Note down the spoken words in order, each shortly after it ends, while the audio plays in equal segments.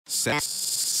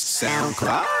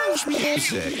SoundCloud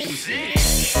music.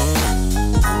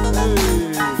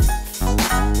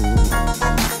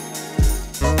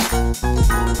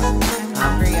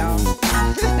 Hungry, y'all.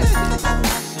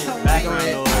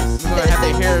 Background noise. We're gonna have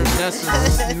to hear Nessa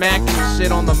smacking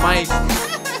shit on the mic.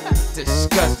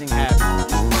 Disgusting habit.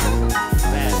 Bad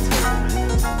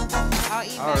I'll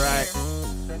eat All back right. here.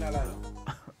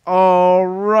 All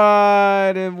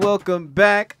right, and welcome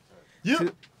back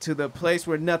Yep. to the place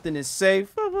where nothing is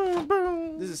safe.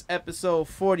 This is episode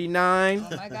 49.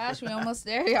 Oh my gosh, we almost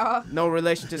there, y'all. No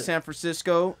relation to San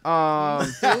Francisco. Stupid.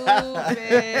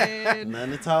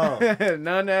 None at all.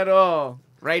 None at all.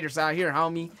 Raiders out here,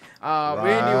 homie. But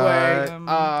Right.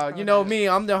 anyway, you know me.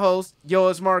 I'm the host. Yo,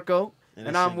 it's Marco,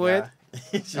 and I'm with.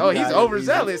 Oh, he's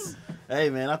overzealous. Hey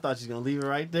man, I thought you was gonna leave it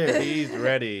right there. He's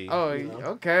ready. Oh, You know,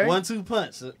 okay. 1-2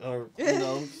 punch, or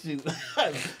shoot,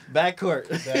 backcourt,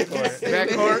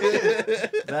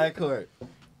 Backcourt. backcourt.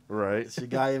 Right. It's your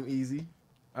guy M Easy,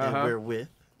 and Uh-huh. we're with.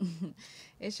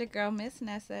 It's your girl, Miss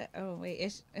Nessa. Oh, wait.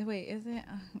 Is it?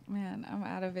 Oh, man, I'm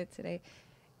out of it today.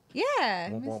 Yeah,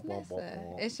 Miss Nessa.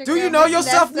 It's your Do you girl, know Miss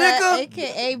yourself, Nessa, nigga?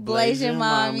 A.K.A. Blasian Blasian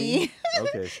Mommy.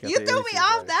 Okay. she got You the threw me innocence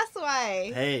off, right. that's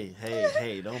why.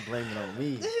 Hey, don't blame it on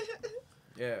me.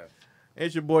 Yeah.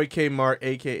 It's your boy Kmart,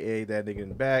 aka that nigga in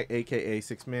the back, aka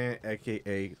Six Man,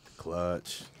 aka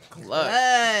Clutch. Clutch.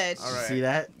 Clutch. All right. See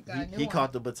that? Got a new He one.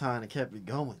 caught the baton and kept it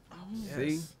going.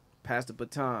 See? Pass the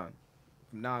baton.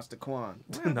 From Nas to Quan.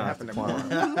 Nas happened to to Quan.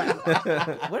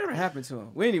 Whatever happened to him?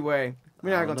 Well, anyway,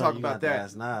 we're not I going don't to know, talk about you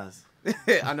that. got to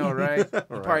ask I know, right? He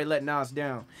probably let Nas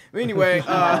down. But anyway, Nas.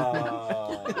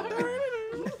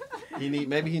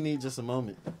 Maybe he need just a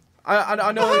moment.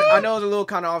 I know it's a little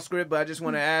kind of off script, but I just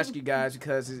want to ask you guys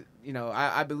because you know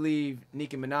I believe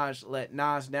Nicki Minaj let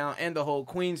Nas down and the whole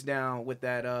Queens down with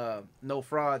that no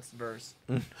frauds verse.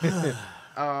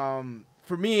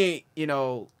 For me, you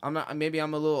know, I'm a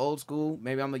little old school.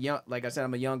 Maybe I'm a young, like I said,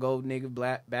 I'm a young old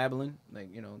nigga babbling.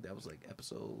 Like, you know, that was like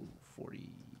episode 40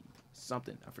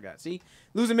 something. I forgot. See,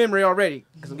 losing memory already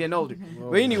because I'm getting older.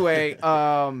 But anyway,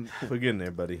 We're getting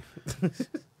there, buddy.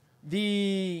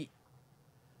 the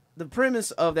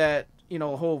premise of that, you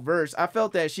know, whole verse, I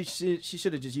felt that she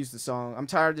should have just used the song. I'm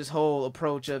tired of this whole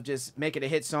approach of just make it a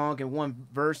hit song and one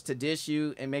verse to diss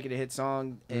you and make it a hit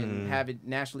song and have it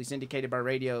nationally syndicated by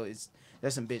radio.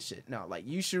 That's some bitch shit. No, like,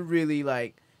 you should really,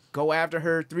 like, go after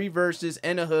her, 3 verses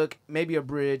and a hook, maybe a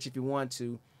bridge if you want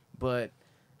to. But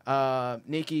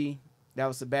Nicki, that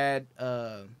was a bad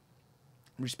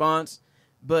response.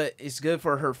 But it's good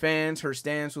for her fans. Her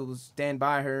stans will stand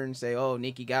by her and say, oh,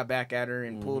 Nicki got back at her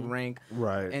and pulled rank.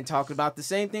 Right. And talk about the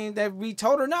same thing that we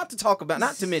told her not to talk about,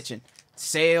 not to mention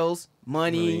sales,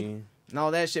 money, and all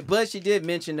that shit. But she did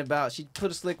mention she put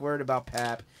a slick word about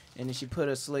Pap, and then she put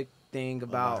a slick thing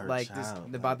about her like child,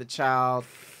 this, about the child.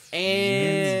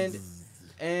 And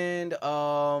Getting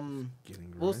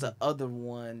what was ready. the other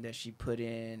one that she put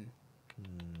in?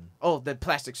 Oh, the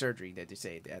plastic surgery that they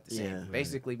say at the same. Yeah.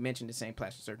 Basically mentioned the same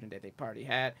plastic surgery that they party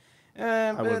had.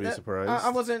 I wouldn't be surprised. I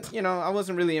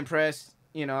wasn't really impressed.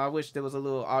 You know, I wish there was a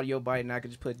little audio bite and I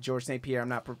could just put George St. Pierre. I'm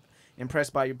not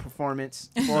impressed by your performance.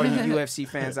 For all you UFC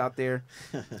fans out there.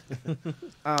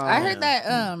 I heard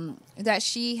that that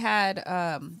she had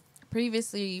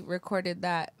previously recorded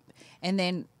that, and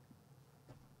then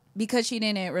because she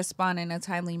didn't respond in a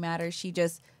timely manner, she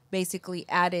just basically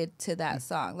added to that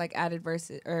song, like added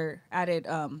verses or added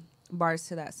bars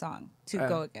to that song to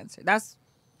go against her. That's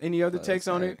Any other takes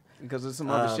on sorry. it? Because there's some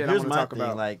other shit I Here's want to my talk thing.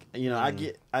 about. Like, you know, I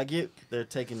get they're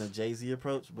taking the Jay-Z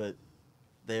approach, but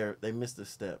they missed a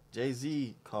step.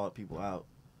 Jay-Z called people out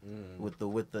with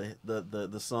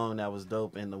the song that was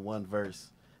dope and the one verse.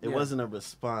 It wasn't a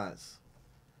response.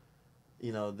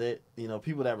 You know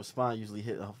people that respond usually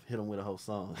hit them with a whole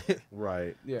song.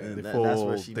 Right. Yeah. And The that's full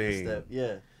where she thing. misstepped.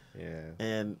 Yeah. Yeah.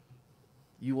 And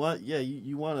you want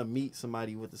to meet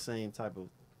somebody with the same type of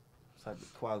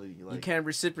quality. Like, You can't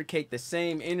reciprocate the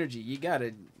same energy. You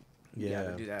gotta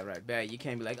Yeah. do that right back. You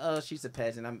can't be like, oh, she's a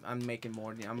peasant. I'm making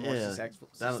more. I'm more Yeah.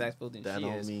 successful than that she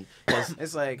don't is. mean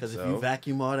It's like, because if So? you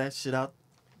vacuum all that shit out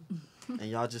and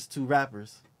y'all just 2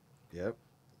 rappers, Yep.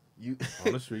 you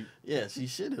On the street. yeah, she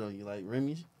shitted on you. Like,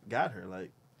 Remy got her.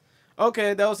 Like,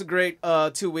 okay, that was a great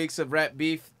 2 weeks of rap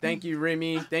beef. Thank you,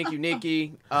 Remy. Thank you,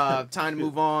 Nikki. Time to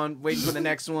move on. Waiting for the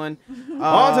next one.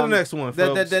 On to the next one,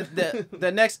 folks.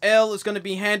 The next L is going to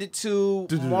be handed to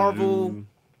Marvel,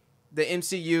 the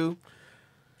MCU.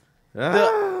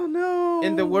 Oh, no.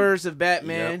 In the words of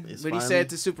Batman, Yep, it's when he finally- said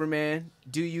to Superman,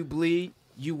 "Do you bleed?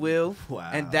 You will."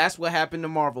 Wow. And that's what happened to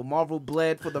Marvel. Marvel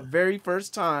bled for the very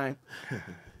first time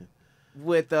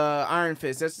with Iron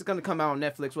Fist. That's going to come out on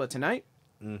Netflix, tonight?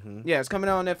 Mm-hmm. Yeah, it's coming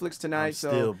out on Netflix tonight. I'm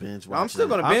still binge watching. I'm still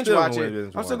gonna binge watch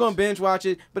it. I'm still gonna binge watch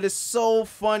it. But it's so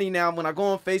funny now when I go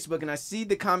on Facebook and I see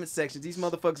the comment sections. These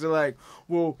motherfuckers are like,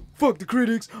 "Well, fuck the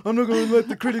critics. I'm not gonna let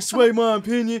the critics sway my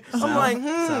opinion." I'm like,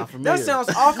 that sounds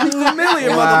awfully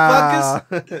familiar,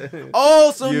 motherfuckers.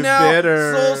 Oh, so You now,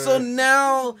 bitter. so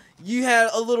now you had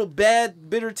a little bad,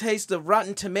 bitter taste of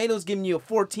Rotten Tomatoes giving you a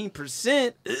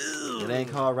 14%. It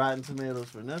ain't called Rotten Tomatoes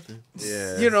for nothing.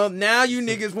 Yeah. You know, now you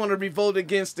niggas want to revolt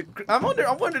against the. I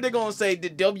wonder they're gonna say,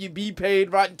 did WB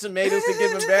paid Rotten Tomatoes to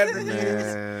give him bad reviews?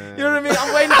 Man. You know what I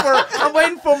mean? I'm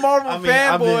waiting for Marvel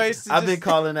fanboys. I've been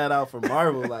calling that out for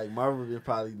Marvel. Like Marvel been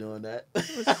probably doing that.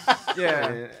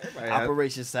 Yeah,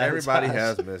 Operation Sabotage. Everybody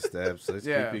has missteps. Let's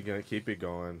Yeah. keep it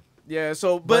going. yeah.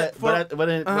 So, But at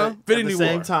the Infinity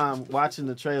same War. time, watching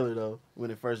the trailer though,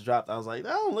 when it first dropped, I was like, that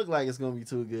don't look like it's gonna be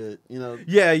too good. You know,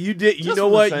 Yeah, you did. You Just know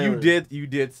from the what? trailer. You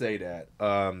did say that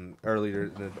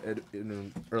earlier in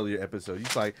an earlier episode.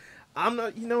 You're like, I'm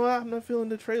not. You know what? I'm not feeling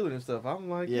the trailer and stuff. I'm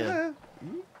like, yeah,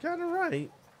 you kind of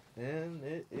right, and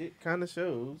it kind of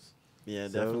shows. yeah,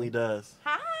 it So- definitely does.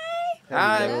 Hi.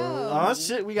 Hi. Oh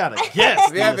shit, we got a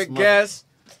guest. we have a guest.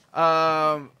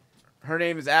 Her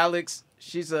name is Alex.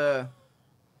 She's a.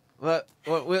 What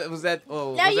was that?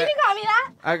 Oh, No, was you that? can call me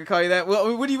that. I can call you that.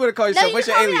 What do you want to call No, yourself? you What's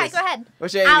can your call me alias? that. Go ahead.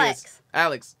 What's your alias? Alex.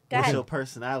 Alex. Go What's ahead. your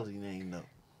personality name though?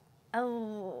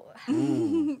 Oh.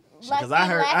 Because I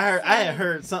had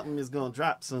heard something is gonna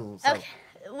drop soon. So Okay.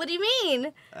 What do you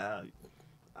mean?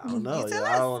 I don't know. You tell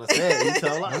I don't want to say it. You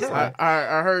tell us.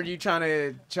 I heard you try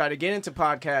to get into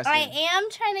podcasting. I am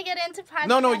trying to get into podcasting.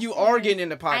 No, you are getting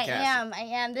into podcasting. I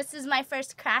am. This is my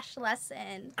first crash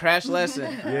lesson. Crash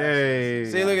lesson. Yay!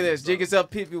 See, look at this. Jig is up,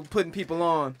 people putting people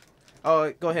on.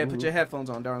 Oh, go ahead, put your headphones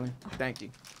on, darling. Thank you.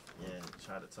 Yeah,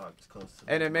 try to talk close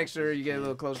to And then make sure you get a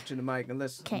little closer to the mic,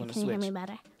 unless you Okay, want to can you switch. hear me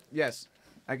better? Yes,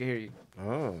 I can hear you.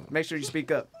 Oh. Make sure you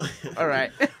speak up. All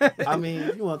right. I mean,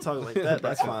 if you want to talk like that,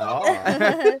 that's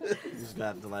fine. You just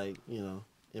got to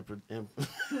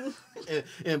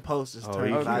in post just Oh, turn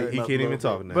he, the volume he up a can't even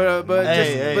little talk bit. now. But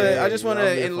Hey, I just want I'm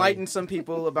to here for enlighten you. some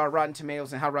people about Rotten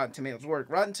Tomatoes and how Rotten Tomatoes work.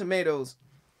 Rotten Tomatoes,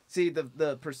 see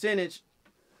the percentage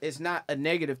is not a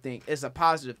negative thing; it's a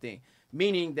positive thing,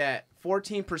 meaning that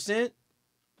 14%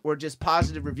 were just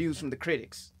positive reviews from the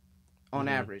critics, on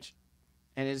average,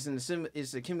 and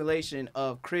it's accumulation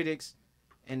of critics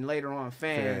and later on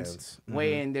fans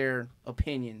weighing their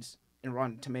opinions in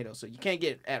Rotten Tomatoes. So you can't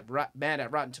get mad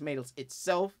at Rotten Tomatoes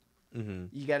itself.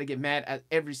 You got to get mad at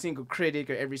every single critic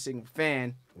or every single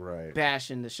fan Right.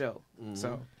 bashing the show.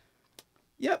 So,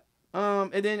 yep.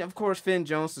 And then of course Finn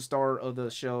Jones, the star of the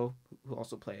show, who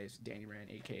also plays Danny Rand,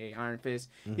 aka Iron Fist.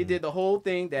 He did the whole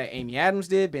thing that Amy Adams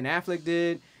did, Ben Affleck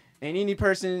did, and any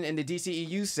person in the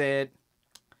DCEU said,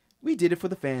 "We did it for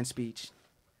the fan speech."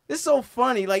 It's so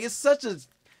funny. Like, it's such a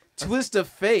twist of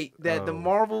fate that the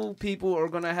Marvel people are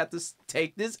gonna have to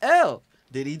take this L.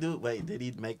 Did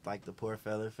he make like the poor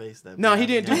fella face? That No, he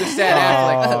didn't do the sad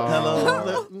Affleck.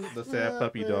 Hello. The sad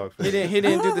puppy dog. He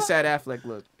didn't do the sad Affleck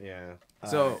look. Yeah.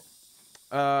 So,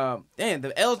 damn,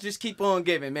 the L's just keep on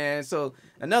giving, man. So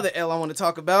another L I want to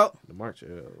talk about, The March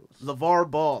Elves. LeVar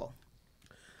Ball.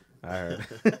 I heard.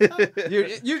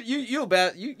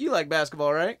 You like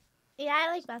basketball, right? Yeah,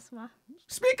 I like basketball.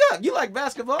 Speak up. You like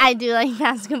basketball? I do like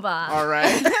basketball. All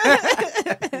right.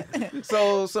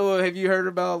 So have you heard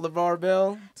about LeVar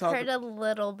Bell? Heard a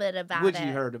little bit about What it.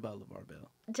 you heard about LeVar Bell?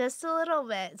 Just a little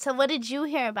bit. So what did you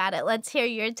hear about it? Let's hear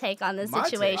your take on the My take?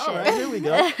 situation. All Here we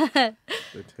go.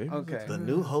 The table. Okay. The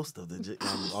new host of the.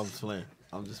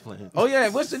 I'm just playing. Oh yeah,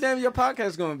 what's the name of your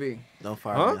podcast going to be? Don't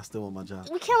fire Huh? me. I still want my job.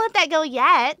 We can't let that go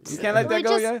yet. You can't let that We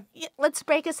go just- yet? Let's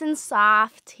break us in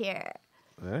soft here.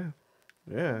 Yeah.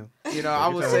 Yeah. You know, I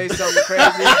would say something crazy,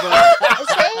 but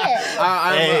Say it.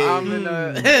 I'm in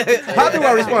a. How do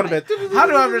I respond to that? How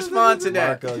do I respond to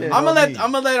that? Marco, you I'm know gonna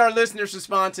me. let our listeners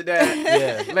respond to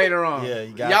that Yeah. later on. Yeah,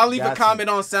 you got- Y'all leave a got comment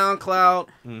on SoundCloud,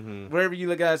 Mm-hmm. wherever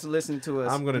you guys listen to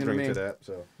us. I'm gonna You know drink what I to that.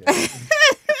 So. Yeah.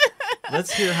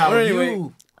 Let's hear how Well, anyway,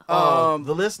 you.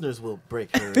 The listeners will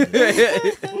break her.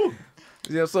 mean?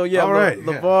 Yeah, so yeah, All right, Leave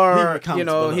your LeVar, comments you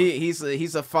know, below.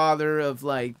 he's a father of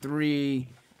like 3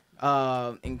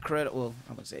 incredible, well,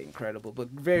 I wouldn't say incredible, but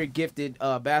very gifted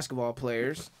basketball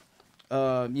players.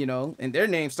 You know, and their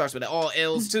name starts with all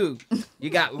L's too. You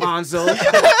got Lonzo. What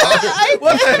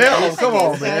the hell? Come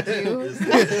on,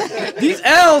 man. These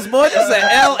L's, boy, this is an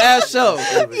L ass show.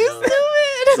 You stupid.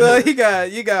 So you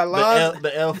got Lonzo.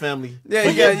 The L family. Yeah,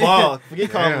 forget yeah. Ball. Forget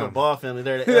calling them the Ball family.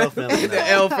 They're the L family. The now.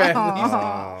 L family.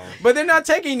 Oh. But they're not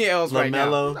taking the L's right now.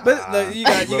 LaMelo. But you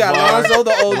got LeVar, Lonzo,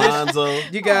 the oldest. Lonzo.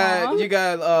 You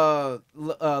got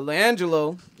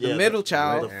LeAngelo, the middle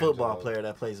child, the football player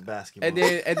that plays basketball. and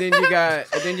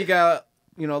then you got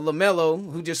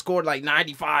LaMelo, who just scored like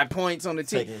 95 points on the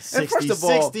team. taking And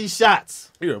 60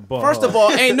 shots. You're a ball. First of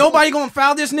all, ain't nobody gonna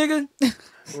foul this nigga.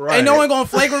 right. Ain't no one gonna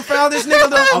flagrant foul this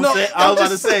nigga. I was about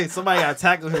to say somebody got to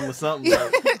tackle him or something.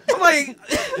 Like, I'm like,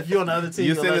 if you're on the other team,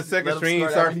 You gonna send the let second him string,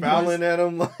 score start that many fouling points? at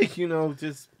him, like,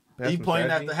 just. He pointing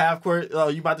at the half court. Oh,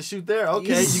 you about to shoot there?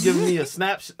 Okay, you giving me a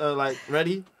snap? Like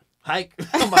ready? Hike.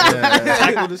 I'm about to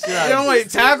tackle the shit out you of don't you. like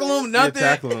tackle him, nothing.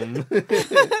 Tackle him.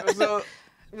 So,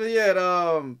 but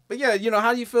yeah,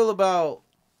 how do you feel about,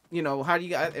 how do you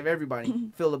guys, if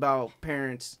everybody feel about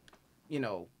parents,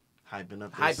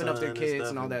 hyping up their kids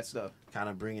and all that stuff? Kind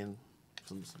of bringing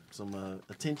some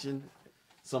attention,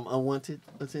 some unwanted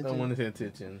attention, Unwanted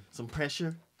attention. some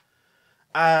pressure.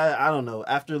 I don't know.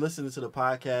 After listening to the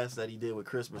podcast that he did with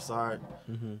Chris Broussard,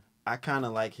 I kind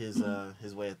of like his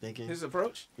way of thinking. His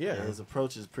approach? Yeah. His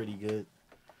approach is pretty good.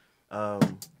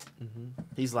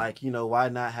 He's like, why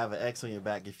not have an X on your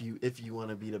back if you want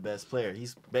to be the best player?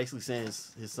 He's basically saying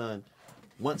his son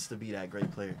wants to be that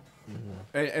great player.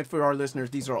 And for our listeners,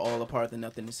 these are all a part of the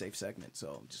Nothing is Safe segment.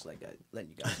 So just like that, letting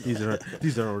you guys know.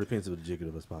 These are all depends on the Jigger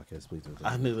of us podcast. Please don't.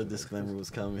 I knew the disclaimer was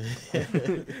coming.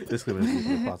 Disclaimer is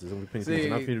the process. Only opinions See- and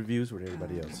not reviews with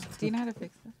everybody else. Do you know how to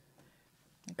fix that?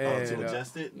 And, to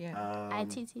adjust it? yeah.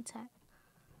 ITT tech.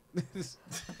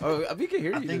 we can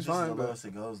hear I you think just this is fine. the But, lowest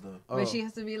it goes, though. oh, But she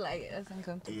has to be like us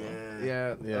uncomfortable.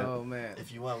 Yeah. yeah. Oh, man.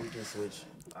 If you want, we can switch.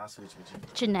 I'll switch with you.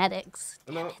 Genetics.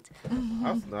 No,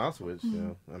 I'll switch. Yeah.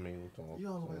 I mean, You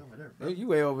all the way over there, Oh, bro. you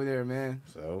way over there, man.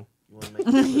 so You want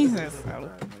to make He it said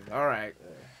All right.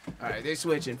 They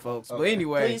switching, folks. But Okay.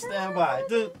 anyway. Please stand by.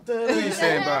 Please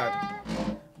stand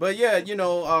by. But yeah,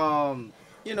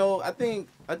 I think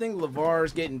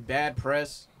LeVar's getting bad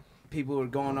press. People are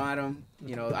going at him.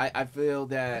 I feel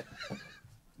that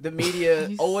the media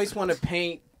always want to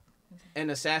paint and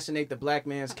assassinate the black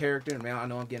man's character. And man, I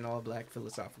know I'm getting all black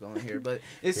philosophical in here, but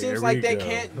it seems Here like we they go.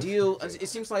 can't deal. It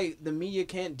seems like the media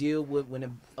can't deal with when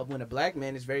a black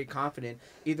man is very confident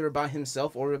either about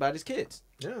himself or about his kids.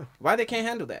 yeah. Why they can't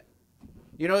handle that?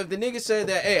 If the nigga said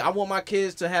that, hey, I want my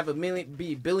kids to have be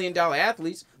 $1 billion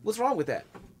athletes, what's wrong with that?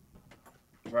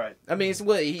 Right. I mean, it's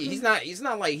what he's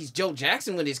not like he's Joe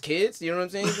Jackson with his kids. You know what I'm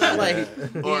saying? He's not like I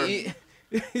mean,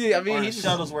 Or he's the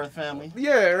Shuttlesworth family.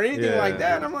 yeah, or anything Yeah. like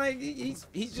that. I'm like, he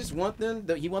just want them.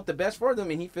 He want the best for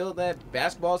them, and he feel that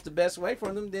basketball's the best way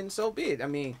for them. Then so be it. I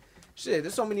mean, shit.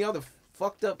 There's so many other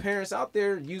fucked up parents out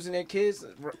there using their kids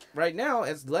right now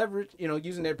as leverage.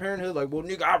 Using their parenthood. Like, well,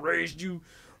 nigga, I raised you.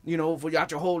 For your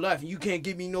whole life, and you can't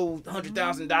give me no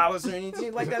 $100,000 or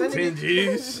anything like that. That 10 nigga-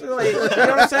 G's. Like, you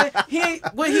know what I'm saying?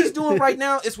 What he's doing right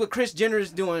now is what Kris Jenner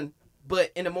is doing, but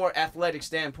in a more athletic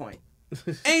standpoint.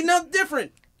 Ain't nothing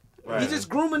different. Right. He's just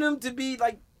grooming them to be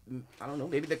like, I don't know,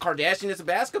 maybe the Kardashians of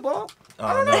basketball.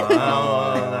 I don't know.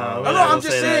 I don't know. I'm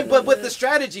just saying, but with the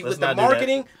strategy, Let's with the not do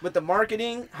that.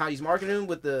 marketing, how he's marketing them,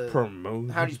 with the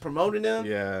Promote. how he's promoting them,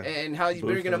 Yeah. and how he's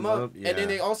bringing Boosting them up. them up, And then yeah.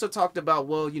 they also talked about,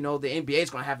 well, the NBA is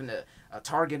going to have a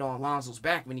target on Lonzo's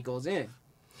back when he goes in.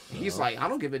 He's like, I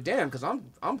don't give a damn because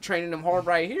I'm training them hard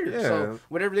right here. Yeah. So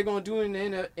whatever they're going to do in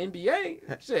the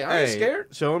NBA, shit, I ain't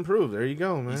scared. Show and prove. There you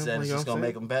go, man. He said Like it's just I'm going to make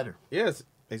saying. them better. Yes,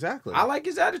 exactly. I like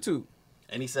his attitude.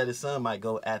 And he said his son might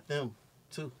go at them,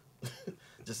 too.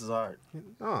 Just as hard.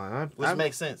 No, Which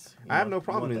makes sense. I have no You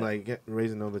problem in want that.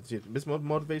 raising them, but it's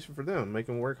motivation for them, make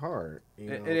them work hard.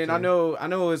 And then I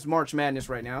know it's March Madness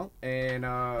right now, and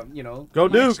Go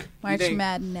Duke, March think-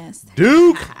 Madness.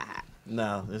 Duke.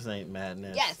 No, this ain't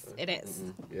madness. Yes, it is.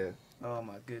 Yeah. oh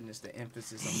my goodness, the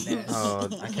emphasis on that. Oh,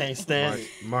 I can't stand it.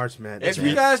 March Madness. If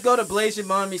you guys go to Blazing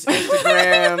Mommy's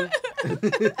Instagram,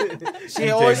 she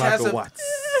DJ always has Michael a. Watts.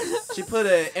 She put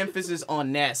an emphasis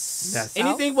on Ness. Ness.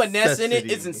 Anything with Ness in it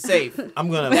Necessity. isn't safe. I'm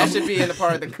gonna That should be in the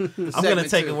part of the. I'm gonna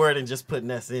take a word and just put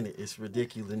Ness in it. It's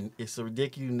ridiculous. It's a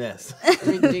ridiculous.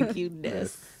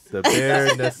 Ridiculous. The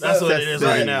bare That's what it is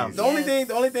right now. The only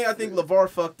thing I think LeVar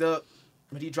fucked up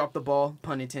when he dropped the ball,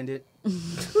 pun intended,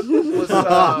 was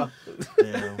Yeah.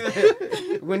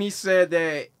 when he said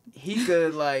that he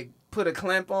could like put a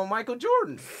clamp on Michael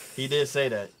Jordan. He did say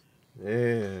that.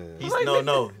 Yeah. He's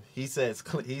no. He says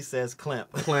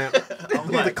clamp. Clamp. I'm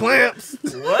The like, clamps.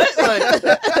 what?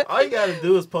 Like, all you gotta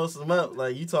do is post them up.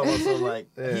 Like you talking about something like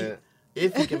Yeah.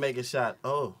 if he can make a shot.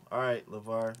 Oh, all right,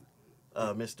 LeVar.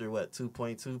 Mr.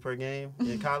 2.2 per game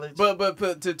in college.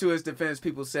 But to his defense,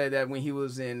 people said that when he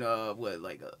was in a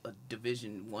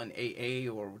Division 1 AA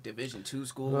or Division 2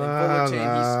 school in Fullerton,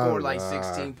 he scored like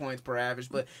 16 points per average.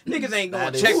 But niggas ain't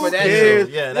gonna check for that shit.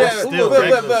 Yeah, that's still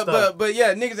regular stuff. But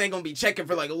yeah, niggas ain't gonna be checking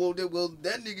for like, well,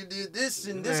 that nigga did this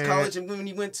in this college, and when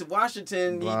he went to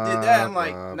Washington, he did that. I'm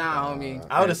like, nah, homie.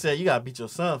 I would have said you gotta beat your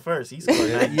son first. He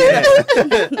scored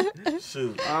 90.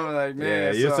 Shoot. I'm like,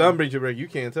 man. Yeah, your son brings you break. You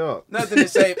can't talk. Nothing to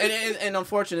say. And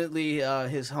unfortunately,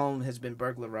 his home has been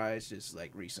burglarized just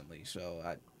like recently. So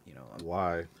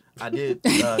Why? I did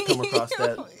come across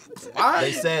that. Why?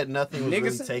 They said nothing was really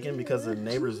Niggas- taken because the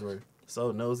neighbors were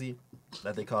so nosy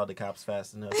that they called the cops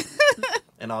fast enough,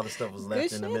 and all the stuff was left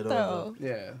Good in the shit, middle though.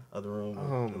 of the room.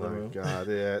 Oh the my room. god!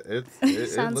 Yeah, it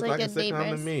Sounds looks like like a good sitcom to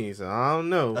neighbors. me. So I don't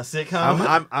know. A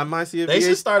sitcom. I might see a They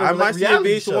should start a I might see a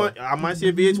reality VH1. show. I might see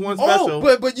a VH1 special.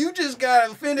 but you just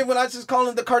got offended when I just called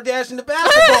him the Kardashian the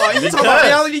basketball. You talking about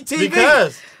reality TV?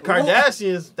 Because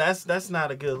Kardashians, that's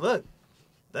not a good look.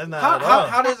 That's not at all.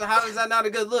 How does that not a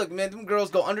good look, man? Them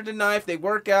girls go under the knife. They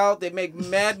work out. They make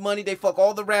mad money. They fuck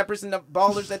all the rappers and the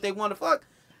ballers that they want to fuck.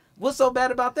 What's so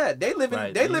bad about that? They live in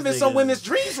Right. they These live in some niggas- women's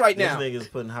dreams right now. These niggas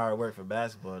putting hard work for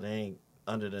basketball. They ain't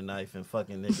under the knife and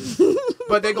fucking niggas.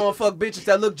 But they gonna fuck bitches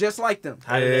that look just like them.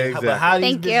 How do they, Exactly. But how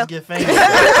these Thank bitches you. get famous?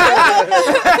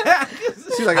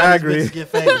 She's like, How I these agree. bitches get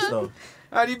famous though.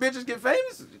 How these bitches get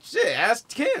famous? Shit, ask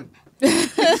Kim.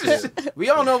 We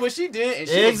all know what she did. And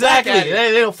she Exactly. Was back at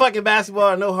it. They don't fucking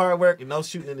basketball, no hard work, and no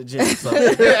shooting in the gym. So.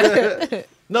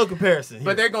 No comparison. Here.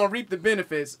 But they're gonna reap the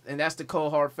benefits, and that's the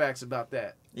cold hard facts about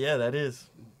that. Yeah, that is.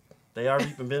 They are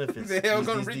reaping benefits. They are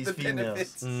gonna these, reap these the females,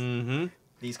 benefits. Mm-hmm.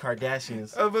 these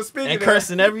Kardashians, But speaking and of,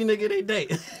 cursing every nigga they date.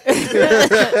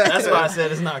 That's why I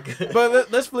said it's not good.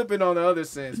 but let's flip it on the other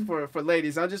sense for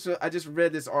ladies. I just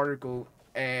read this article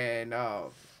and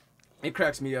it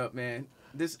cracks me up, man.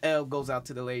 This L goes out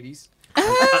to the ladies.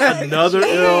 Another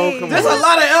L. Come There's on. a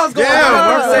lot of L's going Damn,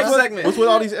 on in the what's same segment. with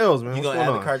all these L's, man? You What's gonna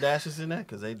going add on? the Kardashians in that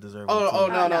because they deserve. Oh, it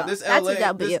too. no, no. this That's LA, a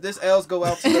W. this L's go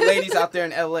out to the ladies out there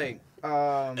in LA.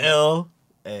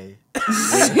 L.A.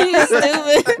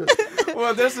 Stupid.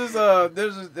 Well, there's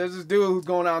this dude who's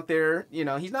going out there. You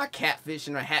know, he's not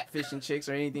catfishing or hatfishing chicks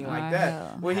or anything like Oh, that.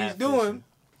 hell. What he's Hatfishing. doing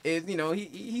is, you know,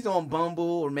 he's on Bumble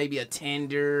or maybe a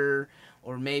Tinder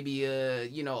or maybe a,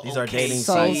 you know, These are OKC. dating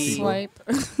Soul sites, people. swipe.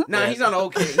 Nah, he's on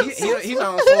OK. He's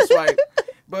not on Soul Swipe.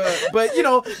 But you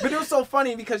know, but it was so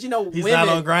funny because, you know, He's women. not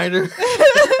on Grindr.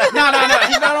 No,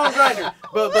 he's not on Grindr.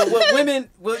 But what women,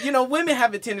 well, you know, women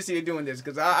have a tendency of doing this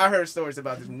because I heard stories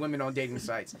about this. Women on dating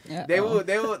sites, Uh-oh.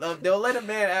 they'll let a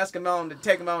man ask him out to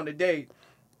take him out on a date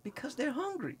because they're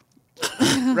hungry,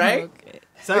 right? Okay.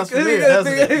 Sounds familiar,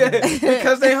 doesn't it?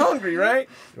 Because they're hungry, right?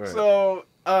 Right. So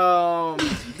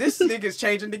this nigga's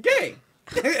changing the game.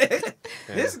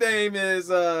 His name is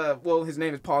his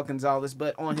name is Paul Gonzalez,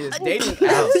 but on his dating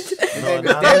apps, his name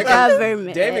is no, David,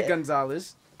 Government. David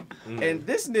Gonzalez, and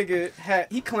this nigga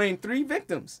he claimed 3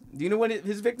 victims. Do you know what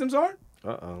his victims are?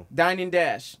 Uh-oh. Dine and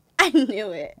Dash. I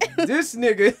knew it. This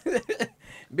nigga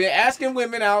been asking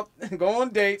women out, go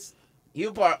on dates.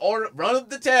 He'll probably run up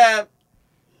the tab,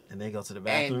 And they go to the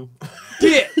bathroom.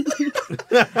 dip.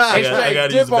 I gotta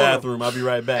dip use the on 'em. bathroom. I'll be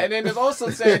right back. And then there's also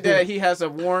said that he has a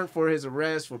warrant for his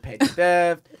arrest for petty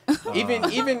theft. Even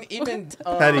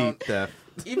Petty theft.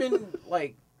 even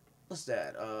like what's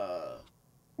that?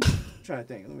 I'm trying to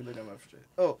think. Let me look at my shit.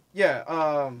 Oh yeah,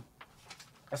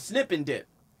 a snip and dip.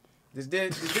 This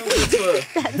dude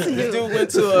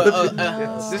went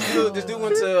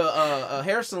to a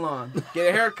hair salon, get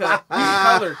a haircut,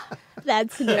 color,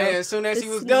 That's new. and as soon as he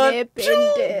was Snip done, and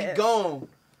choo, dip. gone.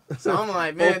 So I'm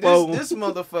like, man, this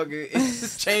motherfucker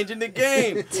is changing the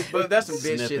game. But that's some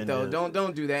bitch Snip shit and though. dip.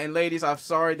 Don't do that. And ladies, I'm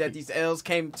sorry that these L's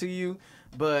came to you,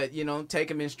 but you know, take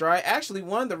them in stride. Actually,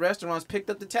 one of the restaurants picked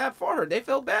up the tab for her. They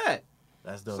felt bad.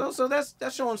 That's dope. So that's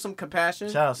showing some compassion.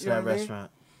 Shout out to You know that what I mean?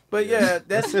 restaurant. But yeah,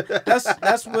 that's what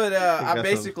I some-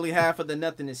 basically have for the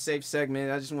Nothing is Safe segment.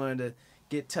 I just wanted to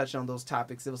get touch on those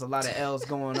topics. There was a lot of L's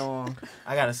going on.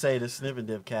 I gotta say, this snip and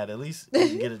dip cat, at least he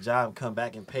can get a job and come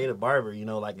back and pay the barber, you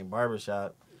know, like in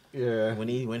barbershop. Yeah. When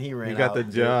he ran He got out. the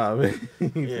job. He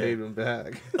Yeah. paid him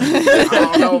back. I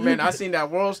don't know, man. I seen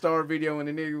that World Star video when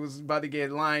the nigga was about to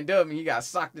get lined up and he got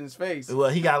socked in his face. Well,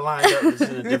 he got lined up just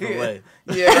in a different way.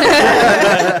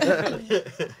 Yeah.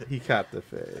 He caught the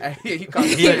fade. He caught the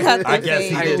He- face. I guess he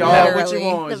Hey, did dog, that. what you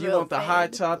Literally. want? The You real want the fade. high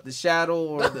top, the shadow,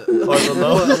 or the Or the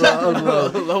low.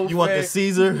 low You want the fade?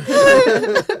 Caesar?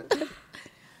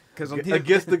 Because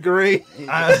Against the grain.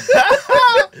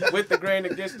 With the grain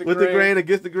against the With grain. the grain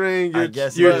against the grain, I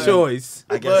guess your he- choice.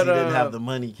 I guess he didn't have the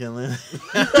money killing.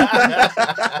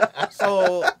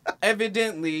 So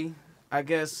evidently, I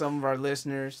guess some of our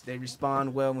listeners, they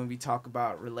respond well when we talk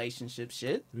about relationship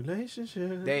shit.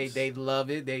 Relationships. They love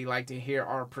it. They like to hear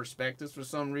our perspectives for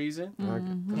some reason.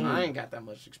 Mm-hmm. 'Cause I ain't got that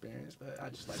much experience, but I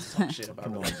just like to talk shit about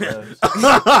Come on, relationships.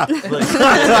 Look,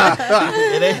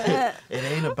 it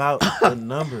ain't about the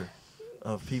number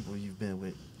of people you've been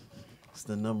with. It's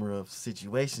the number of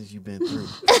situations you've been through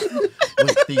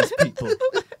with these people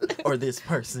or this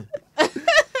person.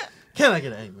 Can I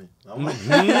get an amen?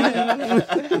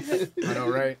 I know,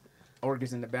 right?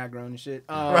 Organs in the background and shit.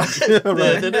 But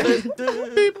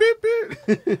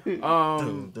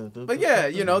yeah,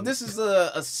 you know, this is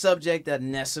a subject that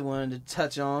Nessa wanted to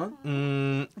touch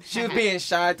on. She was being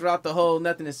shy throughout the whole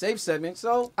Nothing is Safe segment,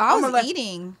 so I I'ma was let-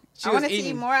 eating. She I was want to see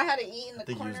eating. more. I had to eat in the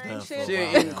think you was corner done and for shit. a She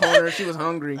while. in the corner. She was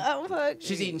hungry. Oh fuck.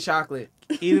 She's eating chocolate.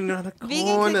 Eating on the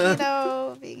vegan corner. cookie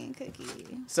though. Vegan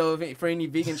cookie. So if, for any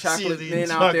vegan chocolate eating men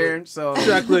out there, so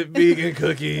Chocolate vegan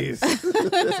cookies.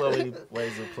 There's so many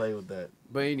ways to play with that.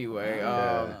 but anyway,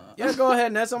 Yeah. yeah, go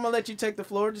ahead, Nessa. I'm gonna let you take the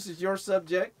floor. This is your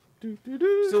subject.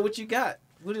 So what you got?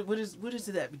 What is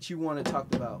it that you want to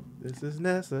talk about? This is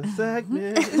Nessa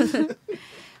segment.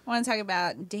 I want to talk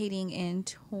about dating in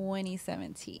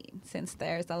 2017 since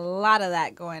there's a lot of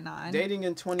that going on. Dating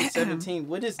in 2017.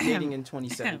 What is dating in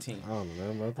 2017? I don't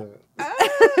know about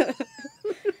that.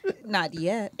 Not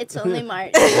yet. It's only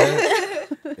March.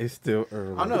 It's still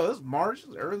early. I know it's March,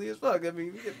 it's early as fuck. I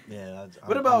mean, Yeah.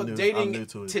 what I'm about new- I'm dating new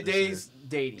to it this today's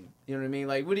dating? You know what I mean?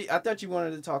 Like, I thought you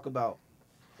wanted to talk about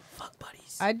fuck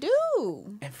buddies I do.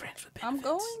 and friends with benefits. I'm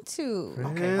going to.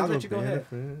 Okay, I'll let you go ahead.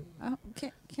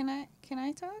 Can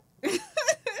I talk?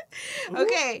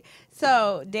 Okay,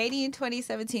 so dating in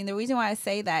 2017. The reason why I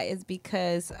say that is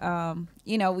because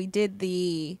we did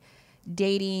the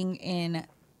dating in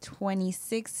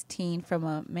 2016 from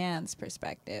a man's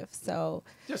perspective. So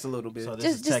Just a little bit. So this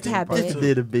Just- is just technically tap part it. two.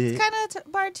 Little bit. kind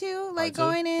of part two, like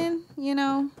Part two? going in.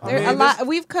 I There mean, a lot.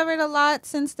 We've covered a lot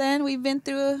since then. We've been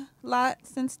through a lot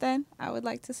since then. I would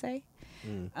like to say,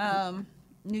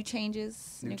 new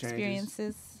changes, New new changes.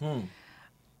 experiences. Hmm.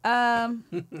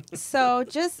 So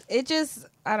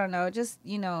I don't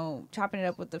know, chopping it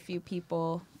up with a few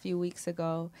people a few weeks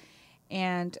ago,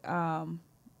 and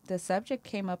the subject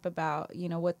came up about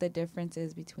what the difference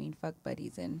is between fuck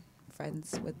buddies and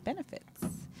friends with benefits,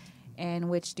 and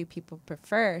which do people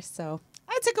prefer. So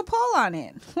I took a poll on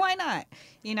it. Why not?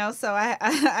 So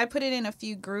I put it in a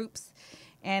few groups,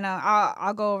 and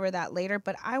I'll go over that later.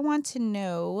 But I want to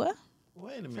know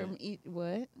Wait a minute. from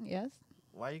what? Yes.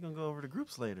 Why are you gonna go over the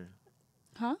groups later?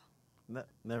 Huh?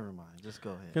 Never mind. Just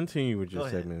go ahead. Continue with Go your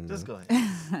ahead. segment. Just man. go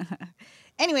ahead.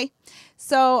 Anyway,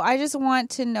 so I just want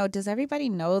to know, does everybody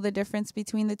know the difference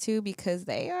between the two? Because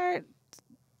they are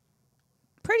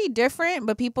pretty different,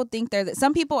 but people think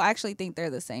some people actually think they're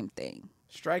the same thing.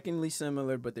 Strikingly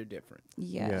similar, but they're different.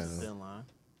 Yes. Yeah. Thin line.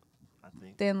 I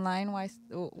think. Thin line, why,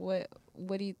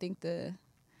 what do you think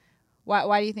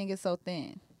why do you think it's so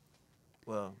thin?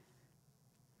 Well,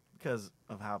 because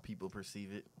of how people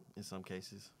perceive it in some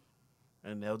cases.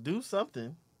 And they'll do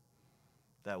something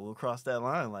that will cross that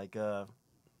line. Like,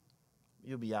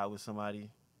 you'll be out with somebody.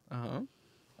 Uh-huh.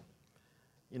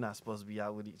 You're not supposed to be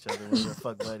out with each other when you're a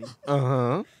fuck buddy.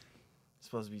 Uh-huh. You're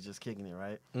supposed to be just kicking it,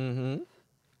 right? Mm-hmm.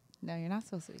 No, you're not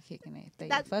supposed to be kicking it. That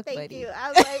That's, you fuck thank buddy. you. I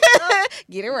was like, oh,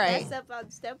 Get it right. that's up on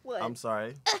step one. I'm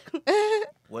sorry.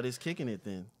 What is kicking it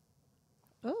then?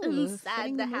 Ooh, Inside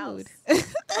setting the mood.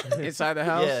 Inside the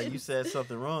house. Yeah, you said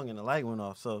something wrong and the light went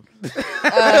off. So You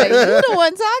the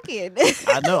one talking.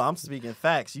 I know I'm speaking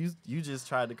facts. You just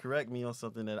tried to correct me on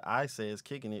something that I say is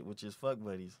kicking it, which is fuck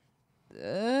buddies.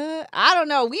 I don't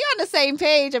know. We on the same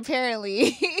page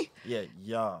apparently. Yeah,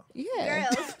 y'all. Yeah.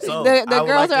 Girls. So the I would girls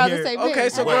like to are on the hear- same page. Okay,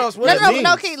 so What- girls, what what it No,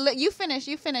 means. okay. You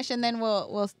finish, and then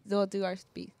we'll do our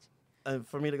speech. And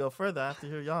for me to go further, I have to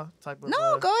hear y'all type of.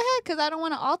 No, go ahead, because I don't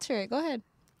want to alter it. Go ahead.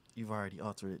 You've already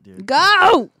altered it, dear.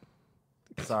 Go.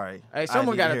 Sorry. Hey, I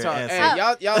someone didn't got to hear talk. an Hey,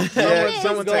 answer. y'all, It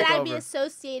someone is, take can I be over.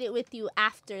 associated with you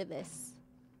after this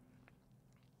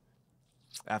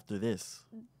After this.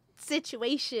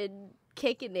 situation?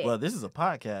 Kicking it. Well, this is a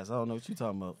podcast. I don't know what you're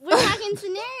talking about. We're talking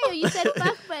scenario. You said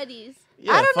fuck buddies.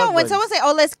 Yeah, I don't know. fuck When buddies. someone say,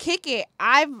 "Oh, let's kick it,"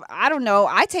 I don't know.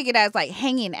 I take it as like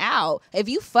hanging out. If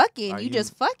you fucking, Are you you-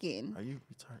 just fucking. Are you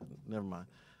retarded? Never mind.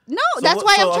 No, that's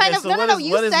why I'm trying to. No.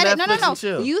 You what is said it. Netflix No. and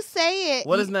chill? You say it.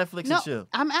 What is Netflix and chill?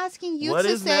 I'm asking you What to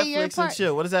is say your Netflix part. and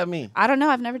chill? What does that mean? I don't know.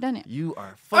 I've never done it. You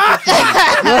are fucking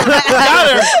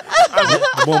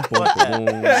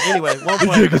Anyway, 1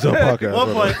 point. Jig is a podcast.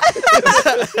 1 point.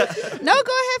 No,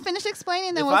 go ahead. Finish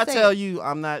explaining, then If we'll I say tell it. you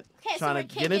I'm not Okay, so trying we're to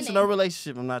get kicking into it. no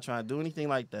relationship, I'm not trying to do anything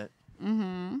like that.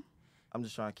 Mm-hmm. I'm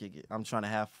just trying to kick it. I'm trying to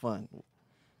have fun.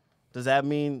 Does that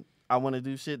mean I want to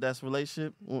do shit that's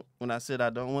relationship when I said I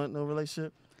don't want no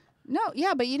relationship? No,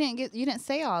 yeah, but you didn't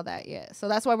say all that yet. So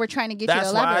that's why we're trying to get you That's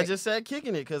to why elaborate. I just said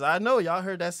kicking it, because I know y'all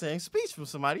heard that same speech from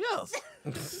somebody else.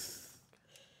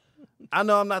 I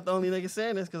know I'm not the only nigga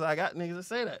saying this because I got niggas that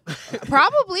say that.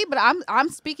 Probably, but I'm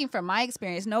speaking from my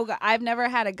experience. No, I've never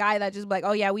had a guy that just be like,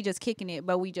 oh yeah, we just kicking it,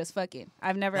 but we just fucking.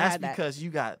 I've never That's had that. because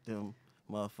you got them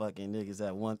motherfucking niggas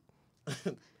that want.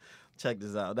 Check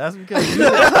this out. That's because you,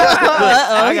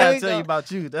 I gotta tell you about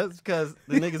you. That's because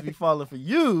the niggas be falling for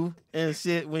you and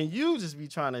shit when you just be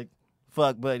trying to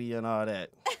fuck buddy and all that.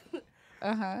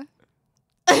 Uh-huh.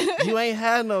 You ain't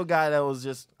had no guy that was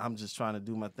just, I'm just trying to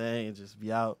do my thing and just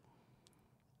be out.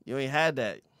 You ain't had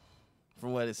that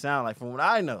from what it sounds like, from what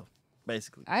I know,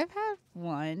 basically. I've had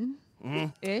one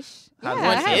ish. How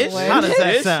Yeah, does I that had sound? one. How does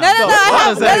that sound? No, I How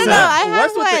have does that sound? I have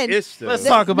What's one. with the ish though? Let's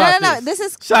talk about No, this. this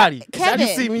is Shotty, Kevin.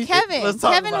 you see me? Kevin. Let's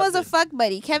talk Kevin about was a this. fuck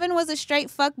buddy. Kevin was a straight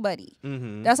fuck buddy.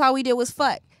 Mm-hmm. That's all we did was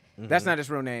fuck. That's not his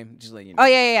real name. Just let you know. Oh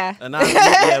yeah. Anonymous,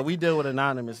 yeah, we deal with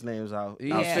anonymous names out.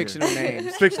 Yeah, out here. fictional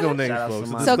names. Fictional names, Shout out folks.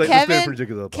 to mine. So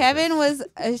Disclaimer, Kevin was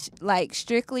like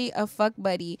strictly a fuck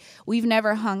buddy. We've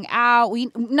never hung out. We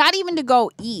not even to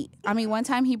go eat. I mean, one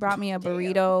time he brought me a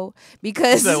burrito You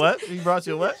because said what? He brought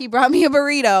you a what? he brought me a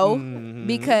burrito Mhm.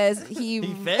 because He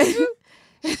fed you?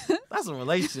 That's some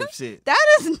relationship shit. That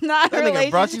is not That a nigga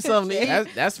relationship. brought you something to eat?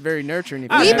 That's very nurturing.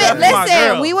 If I you We have been- been that. my listen.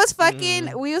 girl. We was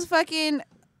fucking. We was fucking.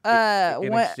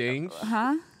 In What? exchange.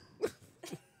 Huh?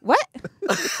 What?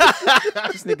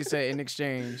 This nigga said in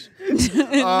exchange.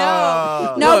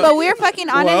 No, Look. but we were fucking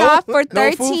on and Well, off for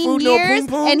no 13 food, no years, poom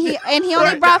poom. and he only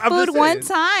Right, brought I'm food just one saying.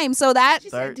 time, so that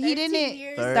Thir- he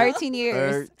didn't. 13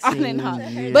 years on and off,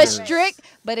 13 years. but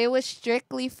but it was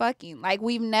strictly fucking. Like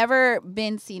we've never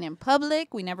been seen in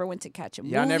public. We never went to catch a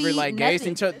movie. Y'all never like gazed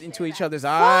nothing. into each other's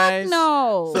Fuck eyes.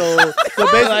 no. So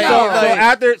basically, Like- so like-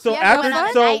 after, Yeah, but on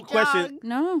a so night question, jog.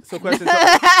 No. so question,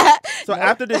 so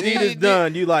after the deed is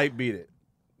done, you like beat it.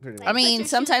 Pretty much. I mean, your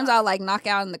sometimes shoes on. I'll like knock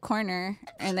out in the corner,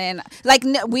 and then like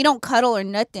we don't cuddle or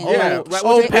nothing. Yeah, Like, right,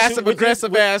 Oh, Would you- passive would you-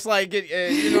 aggressive ass. Like, you know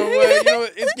what? You know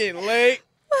what? It's getting late.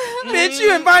 Bitch,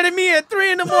 you invited me at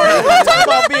 3 in the morning. What talk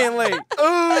about being late?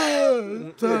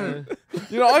 time.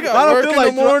 You know, I I got don't work feel in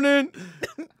like the morning.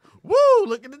 Woo,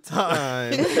 look at the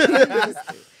time.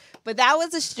 but that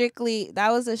was a strictly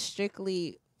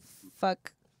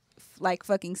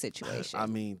fucking situation. I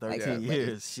mean, 13 Yeah, but-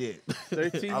 years, shit.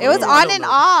 13 I it was don't on know. and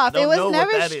off. Don't It was know what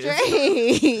never that is.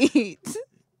 straight.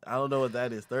 I don't know what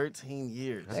that is. 13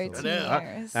 years. 13 Damn.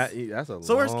 years. That's a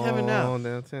So where's Kevin now? long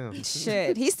downtown.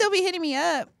 Shit, he still be hitting me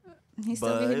up. He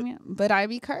still be But- hitting me up, but I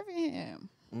be curving him.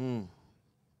 Mm.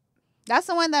 That's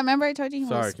the one that remember I told you he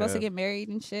Sorry, was supposed to Kev. get married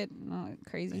and shit.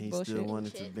 Crazy And he bullshit. still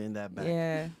wanted to bend that back.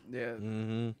 Yeah. Yeah.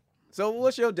 Mm-hmm. So,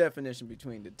 what's your definition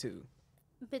between the two?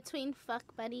 Between fuck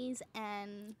buddies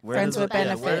and Friends with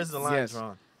benefits. Where is the line Yes.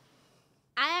 drawn?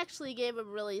 I actually gave a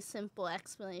really simple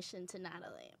explanation to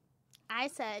Natalie. I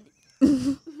said,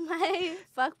 my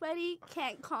fuck buddy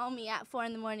can't call me at 4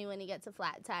 in the morning when he gets a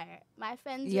flat tire. My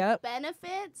friends Yep. with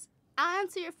benefits, I'll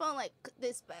answer your phone like,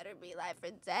 this better be life or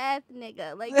death,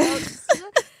 nigga. Like,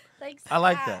 don't, like I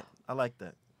like stop. that. I like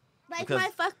that. Like, Because- my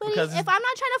fuck buddy, because if I'm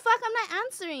not trying to fuck, I'm not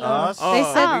answering. Oh, They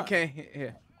said- you can't.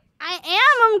 Yeah. I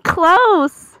am. I'm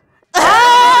close.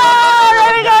 Oh,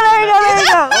 there we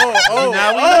go.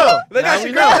 now we know. Look Now how we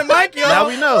she know. grabbed the mic, yo. Now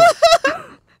we know.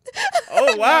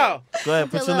 Oh, wow. Go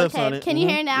ahead, put It's a your little lips on kid. it. Can you Mhm.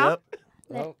 hear now? Yep.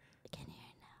 Oh,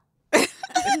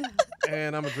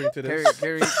 And I'm gonna drink to Carrie, this.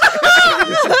 Carrie.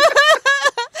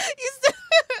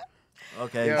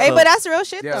 Okay. Yeah. Hey, so, but that's real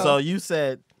shit Yeah. though. so you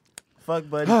said, fuck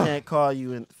buddy can't call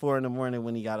you at 4 in the morning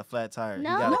when he got a flat tire. You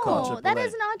gotta call No, AAA. that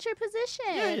is not your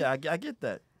position. Yeah, I get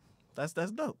that. That's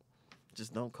dope.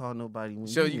 Just don't call nobody when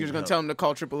So you you're need just gonna help. tell him to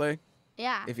call AAA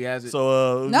Yeah. if he has it?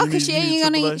 So no, you because she need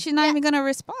ain't gonna. AAA? She's not even gonna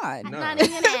respond. I'm No. not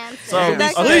even gonna answer. So Yeah.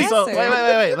 That's okay, the so answer.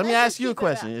 wait. Let me Let's ask you a just keep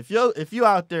it question. If you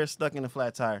out there stuck in a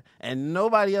flat tire and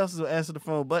nobody else will answer the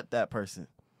phone but that person,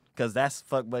 because that's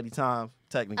fuck buddy time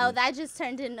technically. Oh, that just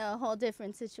turned into a whole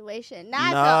different situation. Now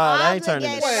I Nah, feel that ain't turned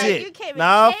into obligated, shit. Like, you can't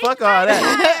Nah, change fuck my all that.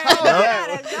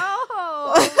 tire. Nope. You gotta go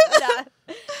home.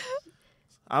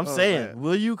 I'm Oh, saying, man.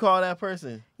 will you call that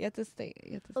person? You have to stay.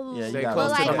 You have to Ooh, Yeah, you Stay gotta will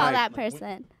close I to the call mic. that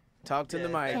person? Talk to the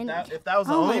mic. If that was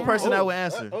the only person I would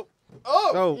answer.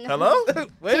 Oh, Hello?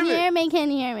 wait a Can you minute. hear me?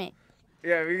 Can you hear me?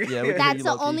 Yeah, we can hear That's you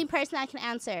the low-key. only person I can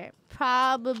answer.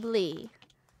 Probably.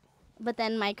 But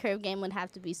then my curve game would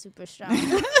have to be super strong.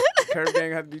 Curve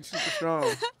gang have to be super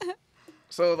strong.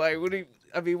 So like, what if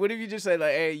you just say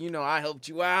like, hey, you know, I helped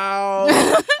you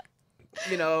out.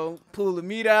 You know, pull the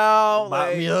meat out. Mop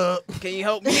like, me up. Can you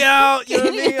help me out? You know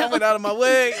what I mean? I went out of my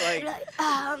way. You're Like, like,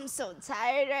 oh, I'm so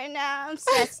tired right now. I'm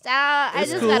stressed out. I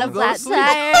It's just cool. got a Go flat to sleep.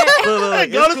 tire.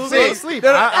 Look, Go it's to cool. sleep. Go to sleep.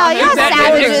 No, no, Oh, y'all Exactly,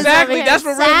 savages. exactly. over That's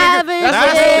here. what real niggas-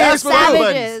 Savages. that's what real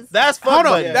Savages. That's fuck hold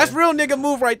on. buddy. That's real nigga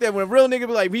move right there. When a real nigga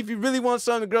be like, if you really want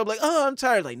something, the girl be like, oh, I'm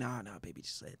tired. Like, nah, baby,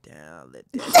 just let it down. Let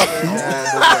that.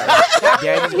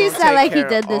 He sound like he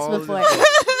did this before.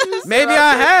 Maybe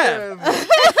I have.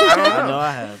 I know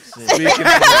I have. Shit. Speaking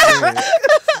of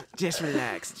Just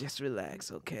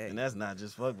relax, okay. And that's not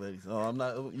just fuck buddies. Oh, I'm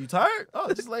not. You tired?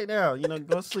 Oh, just lay down. You know,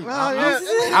 go to sleep. Oh, I'll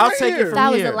yeah. take it from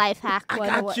That was here. a life hack. I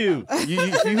 101. got you.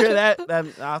 If you hear that,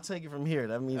 I'll take it from here.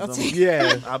 That means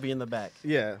yeah, I'll be in the back.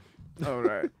 yeah. All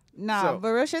right. Nah, So- but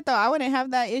real shit though, I wouldn't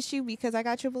have that issue because I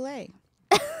got AAA.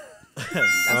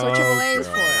 That's Oh, what AAA is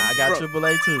God. for. I got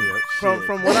AAA too. Shit.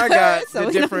 From what I got, So the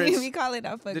we don't difference need to be calling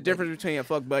out fuck the difference between a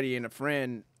fuck buddy and a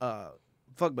friend,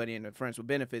 fuck buddy and a friends with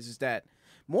benefits is that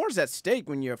more is at stake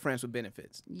when you're friends with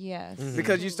benefits. Yes.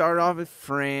 Because you started off as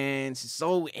friends,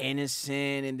 so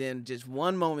innocent, and then just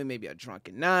one moment, maybe a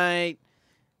drunken night,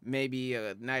 maybe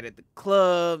a night at the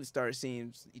club, start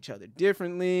seeing each other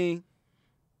differently,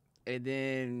 and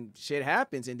then shit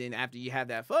happens, and then after you have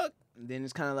that fuck, then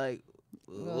it's kind of like,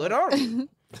 what are we? And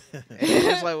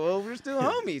it's like, well, we're still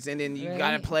homies, and then you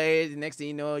gotta Right. play. The next thing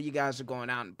you know, you guys are going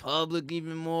out in public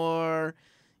even more.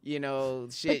 You know,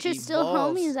 shit. But you're still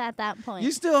evolves. homies at that point.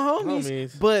 You still homies,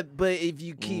 Homies. but if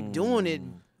you keep doing it,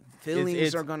 feelings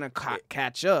It's- are gonna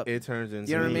catch up. It turns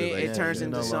into You know what I mean? like- It turns you're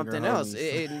into no longer something else.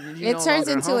 homies. You're It no turns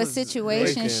longer into a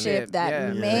homies. situationship that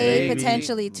Yeah. may Maybe.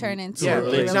 potentially turn into Yeah, a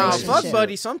relationship. now relationship. fuck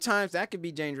buddy. Sometimes that could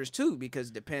be dangerous too because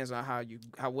it depends on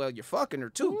how well you're fucking her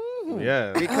too.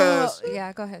 Yeah. Because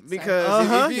yeah, go ahead. because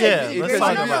Uh-huh. if you, Yeah, if, let's because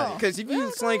talk if you- about it. because if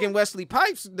you slinging Wesley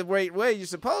Pipes the right way you're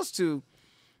supposed to,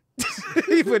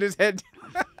 he put his head.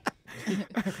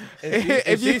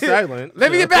 If you- she's silent.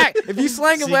 Let me so- get back. If you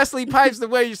slanging See- Wesley Pipes the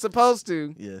way you're supposed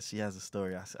to, Yeah, she has a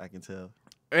story. I can tell.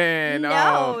 and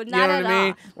No, you know not what at I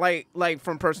mean, all. like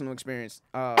from personal experience,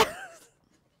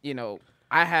 you know,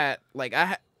 I had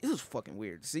it was fucking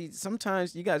weird. See,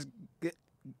 sometimes you guys,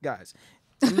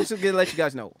 I'm just gonna let you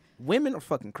guys know, women are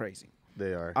fucking crazy.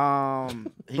 They are.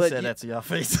 He but said that to your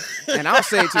face. and I'll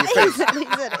say it to your face. He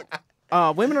said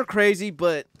it. Women are crazy,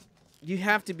 but you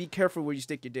have to be careful where you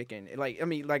stick your dick in. Like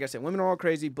I said, women are all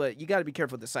crazy, but you got to be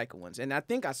careful of the psycho ones. And I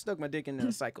think I stuck my dick in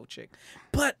a psycho chick,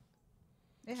 but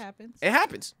It happens. it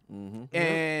happens. Mm-hmm.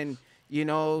 And you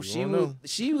know, You she won't would know.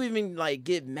 she would even like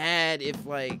get mad if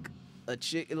like a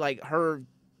chick like her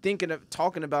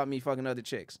talking about me fucking other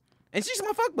chicks, and she's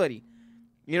my fuck buddy.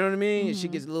 You know what I mean? And she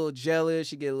gets a little jealous.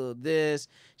 She get a little this.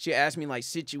 She asks me like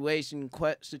situational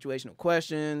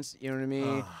questions. You know what I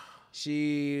mean?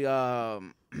 She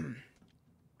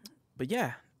but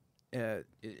yeah.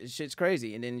 Shit's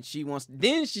crazy, and then she want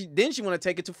to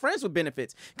take it to friends with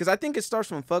benefits because I think it starts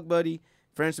from fuck buddy,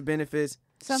 friends with benefits,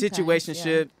 Sometimes,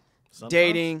 situationship,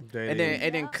 dating, and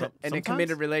then Sometimes.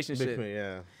 committed relationship. Between,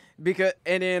 yeah. Because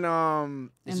and then this And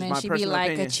is then my she'd be personal like,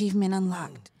 opinion. achievement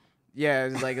unlocked. Yeah,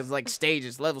 it's like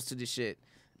stages, levels to this shit.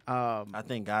 I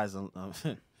think guys,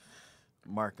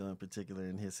 Marco in particular,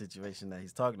 in his situation that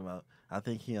he's talking about, I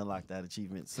think he unlocked that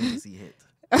achievement as soon as he hit.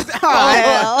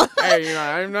 Oh, Hey, you know,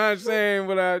 I'm not saying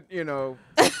what hey,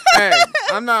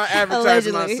 I'm not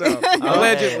advertising Allegedly. myself. Oh,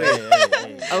 Allegedly.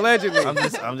 hey. Allegedly. I'm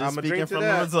just I'ma speaking drink to from the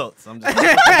that. results. I'm just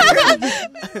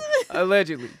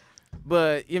Allegedly.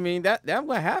 But I mean that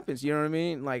what happens, you know what I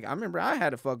mean? Like I remember I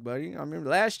had a fuck buddy. I remember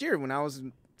last year when I was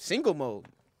in single mode,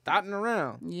 dotting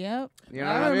around. Yep. You know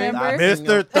I what I mean? remember.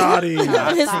 Mr. Thotty.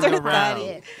 Mr.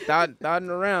 around. Thotty. Dotting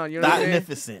around, you know what I mean?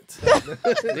 magnificent.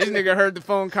 This nigga heard the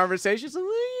phone conversation, so when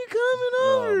are you coming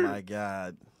Oh over? my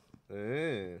god.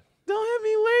 Yeah. Don't have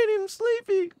me waiting, I'm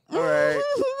sleepy. All right.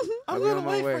 I'm I'll be gonna on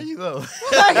my wait way. for you though.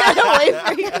 I gotta wait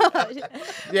for you.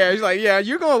 Yeah, he's like, yeah,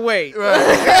 you're gonna wait.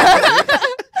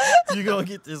 You gonna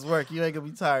get this work. You ain't gonna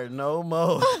be tired no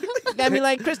more. Got me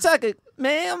like Chris Tucker.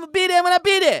 Man, I'm gonna be there when I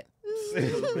be there.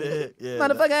 Yeah,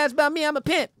 Motherfucker ask about me, I'm a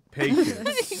pimp.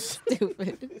 Patience.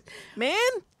 Stupid. Man.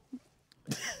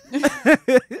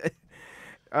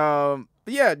 But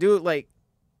yeah, dude, like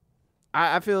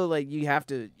I feel like you have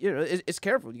to, you know, it's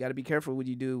careful. You got to be careful what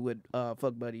you do with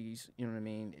fuck buddies. You know what I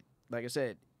mean? Like I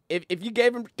said, if you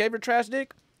gave her trash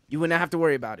dick, you wouldn't have to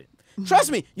worry about it.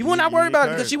 Trust me, you will not worry about it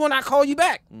curve. because she will not call you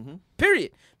back. Mm-hmm.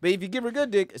 Period. But if you give her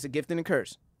good dick, it's a gift and a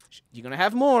curse. You're gonna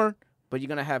have more, but you're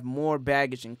gonna have more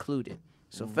baggage included.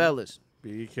 So fellas,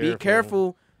 Be careful. be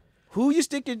careful who you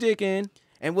stick your dick in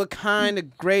and what kind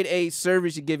of grade A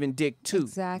service you're giving dick to.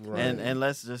 Exactly. Right. And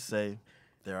let's just say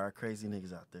there are crazy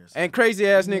niggas out there. So And crazy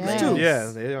ass niggas Yes. too.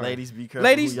 Yeah, they are. ladies, be careful.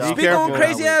 Ladies, who y'all speak on careful.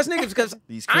 crazy ass niggas because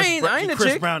These I ain't a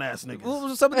Chris chick. Brown ass niggas. What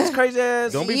was some of these crazy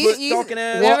ass? Don't be stalking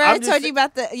ass. Remember I I'm just told you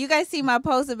about you guys see my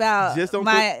post about Just don't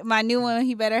my new one.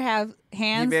 He better have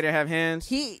hands. You better have hands.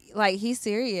 He's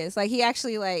serious. Like he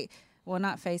actually well,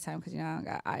 not FaceTime because I don't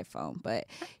got iPhone, but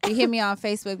he hit me on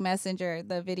Facebook Messenger,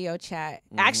 the video chat.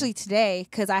 Actually today,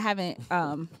 because I haven't.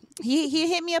 He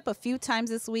hit me up a few times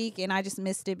this week, and I just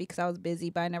missed it because I was busy,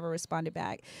 but I never responded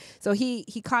back. So he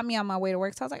caught me on my way to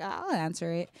work, so I was like, I'll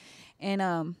answer it,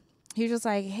 and he was just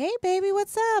like, "Hey, baby,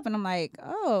 what's up?" And I'm like,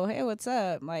 "Oh, hey, what's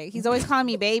up?" Like he's always calling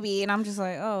me baby, and I'm just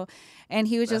like, "Oh," and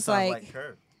he was That just sounds like,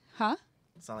 curve. "Huh?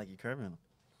 Sound like you curving him.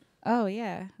 Oh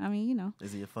yeah." I mean,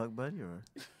 Is he a fuck buddy or?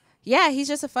 yeah, he's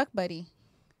just a fuck buddy.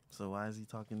 So why is he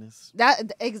talking this?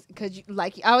 That because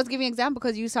I was giving an example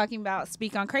because you was talking about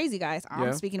speak on crazy guys. I'm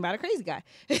Yeah. speaking about a crazy guy.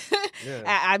 Yeah.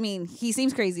 I mean, he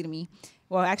seems crazy to me.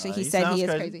 Well, actually, he He said sounds he is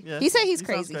crazy. crazy. Yeah. He said he's He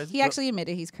sounds crazy. crazy. He actually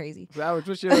admitted he's crazy. Alex,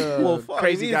 what's your Fuck,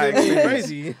 crazy he guy is experience?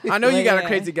 crazy. I know you got a Yeah.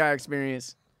 crazy guy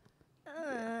experience.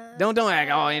 Don't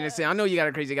act all innocent. I know you got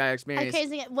a crazy guy experience.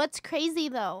 What's crazy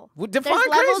though? Define There's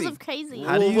levels crazy. of crazy.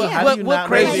 How do you? What- how what- do you what not know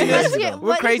crazy he's is- crazy, though?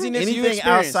 What craziness you Anything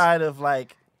experience? outside of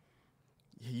like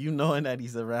you knowing that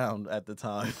he's around at the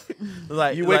time.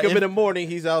 Like You wake like up if, in the morning,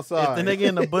 he's outside. if the nigga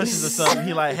in the bushes or something,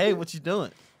 he like, hey, what you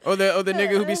doing? Or the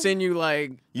nigga who be sending you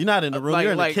like You're not in the room. like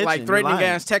you're in the like kitchen. like You're threatening lying.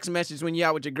 ass text messages when you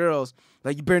out with your girls.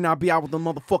 Like you better not be out with them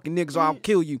motherfucking niggas or I'll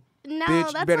kill you. No, Bitch,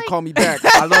 that's you better like, call me back.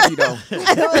 I love you though.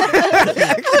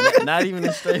 Not even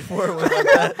a straightforward one like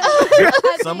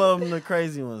that. Some of them the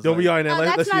crazy ones. Don't be like, on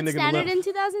that. Let's that's see a not nigga in the standard left. in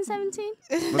 2017.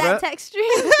 that? That text stream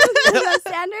is not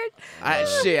standard.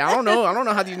 Shit, I don't know. I don't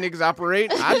know how these niggas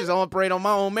operate. I just operate on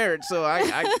my own merit, so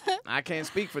I can't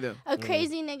speak for them. A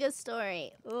crazy nigga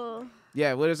story. Ooh.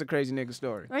 Yeah, what is a crazy nigga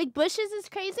story? Like Bushes is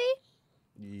crazy.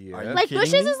 Yeah. Are you Like kidding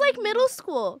Bushes me? is like middle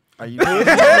school. Are you? Like,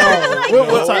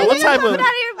 What type Get of? out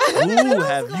of your Who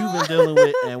have you been dealing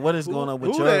with, and what is going on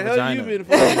with Who your the hell vagina? you been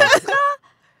fucking?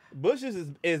 Bushes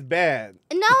is bad.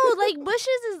 No, like Bushes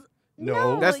is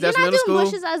No. That's you're not middle doing school?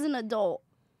 Bushes as an adult.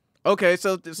 Okay,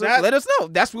 so That- let us know.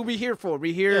 That's what we're here for.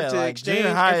 We're here Yeah, to like exchange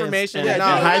junior high is- information and and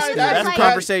junior knowledge. high school, That's that's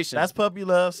conversation. That's puppy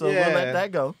love, so we'll Yeah. let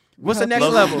that go. What's the next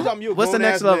Love- level? You talking, you a What's the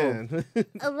next grown-ass level?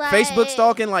 man. Like, Facebook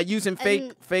stalking, like using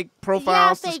fake profiles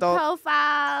yeah, to fake stalk.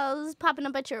 profiles popping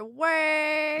up at your work.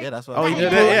 Yeah, that's what. Oh, I'm he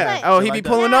did be that? pulling. Yeah. Oh, he Shit be like that.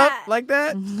 pulling up Yeah. like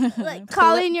that. Like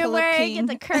calling your pull up work, king.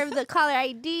 get the caller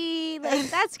ID.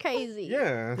 Like that's crazy.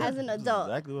 Yeah. As an adult.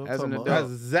 Exactly what I'm As an talking adult. That's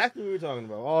about. exactly what we're talking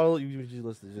about. All you just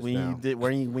listed just When now. you did,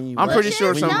 when you. I'm pretty Bushes?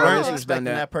 sure when some you No. weren't girls have expecting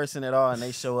done that that. person at all, and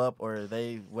they show up or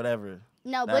they whatever.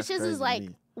 No, That's Bushes crazy is to like me.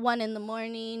 1 in the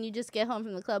morning. You just get home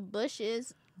from the club.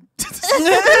 Bushes.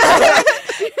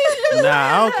 Nah,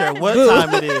 I don't care what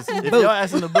time it is. If y'all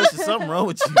ass in the bush, there's something wrong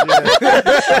with you.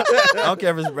 I don't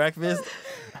care if it's breakfast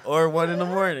or 1 in the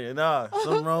morning. Nah,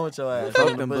 something wrong with your ass.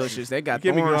 Fuck In the them bushes. They You got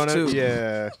can't be growing thorns up. too.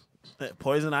 Yeah.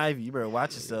 Poison ivy. You better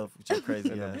watch yourself with your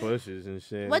crazy In the ass. bushes and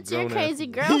shit. What's your Grown-ass crazy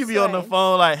people. girl You be on the story?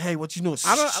 phone like, hey, what you doing?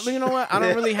 I don't. You know what? I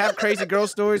don't really have crazy girl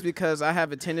stories because I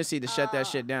have a tendency to shut that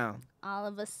shit down. All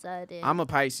of a sudden. I'm a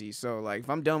Pisces, so like if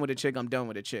I'm done with a chick, I'm done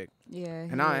with a chick, Yeah.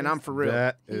 and I'm for real.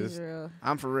 That He's is, real.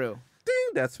 I'm for real. ding,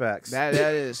 that's facts. That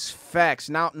is facts.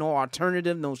 Not no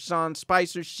alternative, no Sean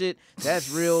Spicer shit.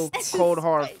 That's real cold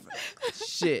hard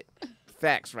shit.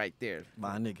 Facts right there.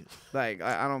 My nigga. Like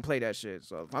I don't play that shit.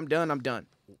 So if I'm done, I'm done.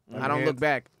 I don't Okay. look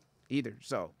back either.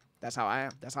 So that's how I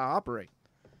am. That's how I operate.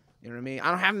 You know what I mean?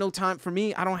 I don't have no time. For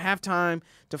me, I don't have time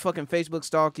to fucking Facebook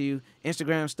stalk you,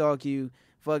 Instagram stalk you,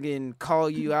 fucking call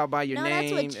you out by your no,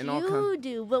 name that's what and all you kinds.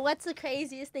 do. But what's the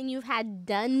craziest thing you've had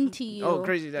done to you? Oh,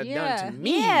 crazy that Yeah. done to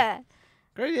me. Yeah.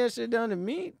 Crazy that shit done to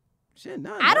me. Shit,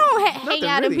 none. I don't hang nothing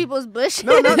out really. in people's bushes.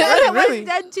 No, nothing What's really.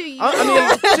 done to you? I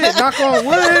mean, shit, knock on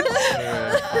wood.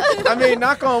 Yeah. I mean,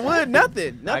 knock on wood,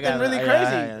 nothing. Nothing got it. really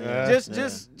Yeah, crazy.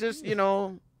 yeah. Just, you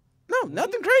know, no,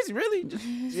 nothing crazy, really. Just,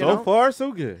 you So know, far,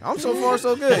 so good. I'm so far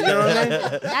so good. You know what I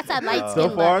mean? That's that light skin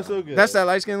So far, look. so good. That's that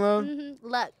light skin love.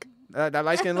 Luck. That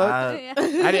light skin look. Yeah.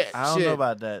 I did. I don't shit. know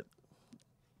about that.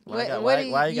 What do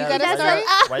you got a story?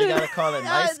 Why you gotta call it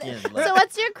night skin? So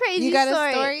what's your crazy You got a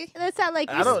story? story? That sound like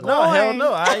I you're don't know. Hell scorned.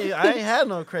 no. I ain't had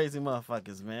no crazy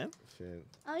motherfuckers, man. Shit.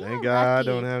 Oh, you're Thank God I lucky.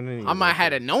 don't have any. I might have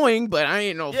had annoying, but I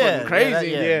ain't no Yeah, fucking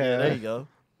crazy. yeah, Yeah. there you go.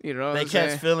 You know what They I'm catch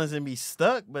saying? feelings and be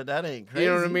stuck, but that ain't crazy. You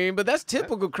know what I mean? But that's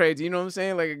typical crazy. You know what I'm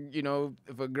saying? Like, you know,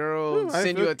 if a girl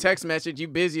send you a text message, you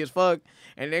busy as fuck,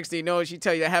 and next thing you know, she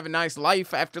tell you to have a nice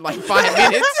life after like 5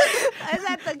 minutes. Is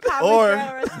that the common Or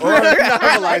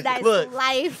nice look,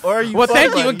 life? or you Well, fuck thank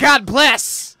you buddies. and God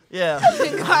bless. Yeah.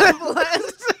 God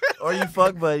bless. Or you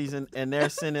fuck buddies and they're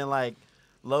sending like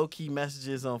low key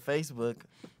messages on Facebook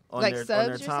on Like their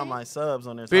subs, you're timeline, subs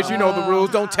on their Bitch, timeline. you know the rules.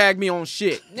 Don't tag me on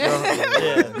shit.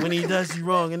 Yeah, when he does you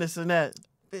wrong and this and that.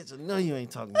 Bitch, I know you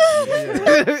ain't talking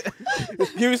about me.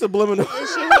 Give me subliminal.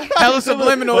 Hella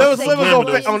subliminal. There was Subliminal.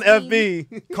 subliminal on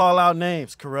FB. Call out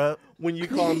names, corrupt. When you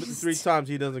call him 3 times,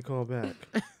 he doesn't call back.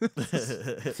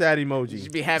 Sad She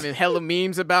emoji. be having hella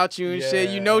memes about you and shit.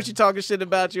 You Yeah. know she talking shit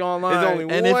about you online. It's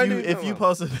only And one if you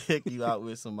post a pic, you out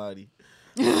with somebody.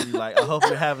 You like, I hope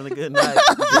you're having a good night.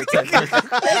 You get a text message.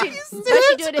 But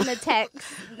she do it in the text,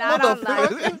 not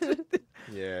online.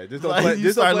 Yeah, just don't Like, play. you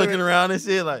Just start don't play looking around and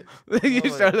shit like, You oh,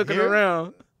 start looking here?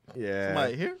 around. Yeah.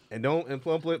 Somebody here? And don't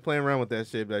playing around with that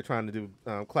shit, like trying to do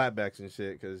clapbacks and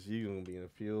shit, because you gonna be in a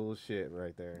fuel shit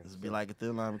right there. It's be like a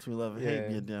thin line between love and Yeah. hate.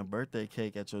 Be a damn birthday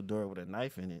cake at your door with a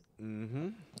knife in it. Mm-hmm.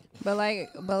 But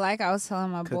like I was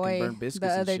telling my Cooking boy burnt biscuits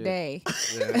the and other shit. day.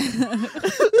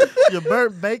 Yeah. Your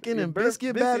burnt bacon Your and burnt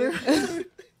biscuit biscuit. batter.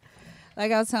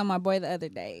 Like I was telling my boy the other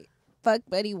day, fuck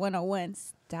buddy 101.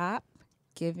 Stop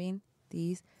giving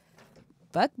these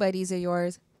fuck buddies of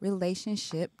yours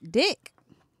relationship dick.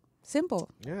 Simple.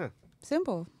 Yeah.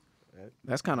 Simple.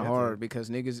 That's kind of That's hard because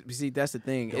niggas. You see, that's the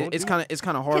thing. Don't It's do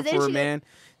kind of hard 'Cause then for a she- man.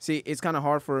 See, it's kind of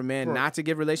hard for a man For- not to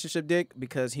give relationship dick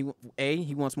because he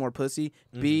wants more pussy.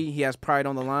 B, he has pride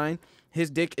on the line. His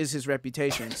dick is his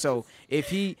reputation. So if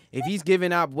he's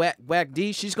giving out whack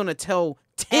D, she's gonna tell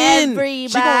 10.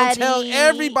 She gonna tell Everybody.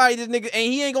 everybody this nigga,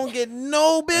 and he ain't gonna get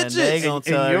no bitches. And they gonna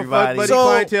tell your everybody. fuck buddy so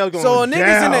clientele going so a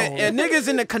down. nigga's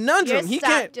in a conundrum. Your He stock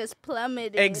can't. just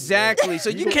plummeted. Exactly. So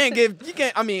you can't.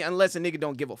 I mean, unless a nigga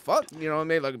don't give a fuck. You know what I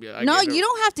mean? Like, I No, give her- you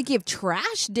don't have to give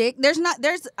trash dick.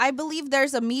 I believe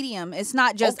there's a medium. It's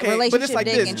not just Okay, but relationship it's like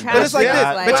dick this. and But trash it's like dick. this.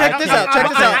 Like- But check this out. Check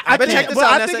this out. But check this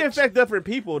out. I Nessa. think it affects different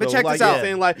people though. But check like, this out.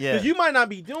 Saying like, Yeah. because you might not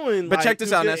be doing. But like, check this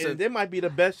you out, get- Nessa. and That might be the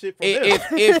best shit for them.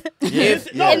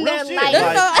 If No, In real their shit. life. Like,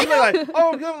 No, no, you be like,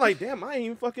 oh, I'm like, damn, I ain't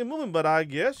even fucking moving, but I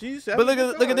guess she's. but look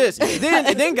at this.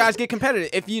 Then guys get competitive.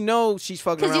 If you know she's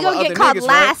fucking Because around you're with going other to get called niggas,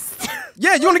 last. right?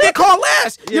 Yeah, you want to get called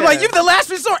last. You're Yeah. like, you're the last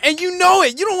resort, and you know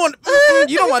it. You don't want.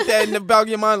 You don't want that in the back of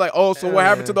your mind. Like, oh, so what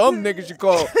happened to the other niggas you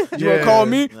called? You Yeah. gonna call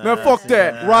me? Nah, Man, fuck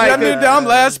that. yeah. Right? I mean, I'm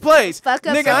last place. Fuck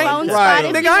up Nigga, the I phone ain't. Right. spot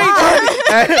if Nigga, you I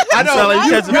ain't want. I know. Sound like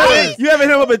you catching feelings. You haven't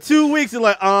hit him up in 2 weeks and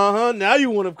like, now you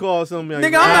want to call somebody.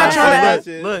 Nigga, I'm not trying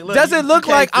to. Look, Does you- it look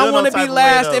you can't like I feel want no to be type of way,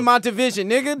 last though. in my division,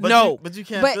 nigga? But No. but you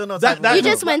can't But feel no that- type of that- way. You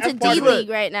just though. went to That's D part of League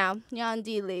right now. You're on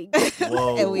D League.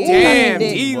 Whoa. And we- Damn, Whoa.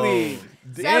 D League.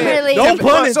 Summer League. Don't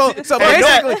pun it. So Hey, basically, fuck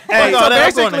all so that. I'm going to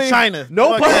basically, China. No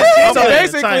Fuck pun that. intended. I'm So going to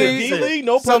basically- China. D Shit. League,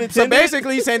 no pun so intended.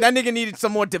 basically, he's saying that nigga needed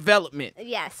some more development.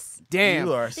 Yes. Damn.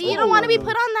 You are So you don't want to be put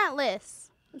on that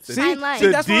list. See, Fine line. see,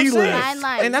 that's what I'm D-list. saying. Fine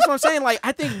line. And that's what I'm saying. Like,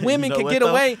 I think women know could what, get though?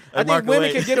 away. I think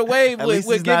women could get away At with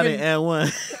least he's not in giving.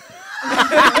 N1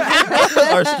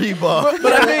 or street ball.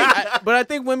 But I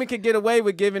think women could get away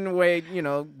with giving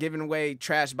away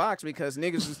trash box because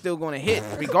niggas are still gonna hit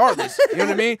regardless. You know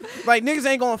what I mean? Like niggas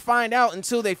ain't gonna find out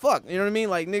until they fuck. You know what I mean?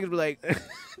 Like niggas be like,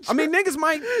 I mean niggas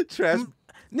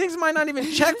might not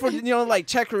even check for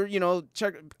check her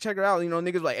check her out. You know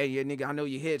niggas like, hey yeah nigga, I know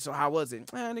you hit, so how was it?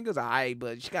 Niggas alright,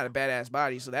 but she got a badass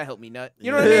body, so that helped me nut.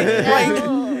 You know what I mean? No.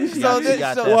 Like so, She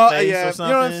got so that well, face yeah, or you you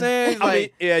know what I'm something. saying? I mean,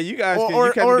 Like, yeah, you guys can. or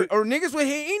you can do, niggas would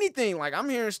hit anything. Like I'm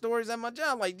hearing stories at my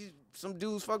job, like some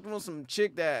dudes fucked with some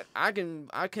chick that I can't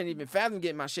even fathom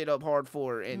getting my shit up hard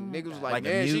for, and niggas was like, Like a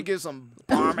man, she mute? gets some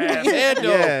bomb ass head though.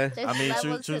 yeah. There's I mean, levels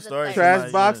true to the story. thing. Trash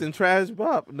Somebody, box yeah. and trash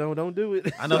bop. No, don't do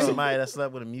it. I know somebody that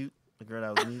slept with a mute. A girl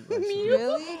that was mute. Like, she-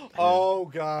 Really? Oh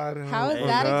God. How is Hey,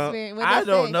 that no. experience? What'd I they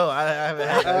don't say? know. I haven't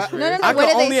had that No, experience. no, I what can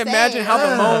did they only imagine say? how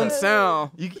the moans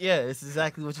sound. Yeah, it's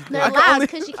exactly what you think. They're I can loud only-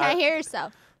 because you can't hear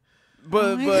yourself.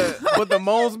 But the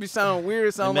moans be sounding weird.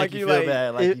 It Sound make like you you feel like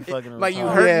bad, like you fucking. like you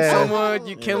retarded. hurting Yeah. someone,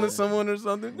 you killing someone or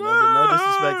something. No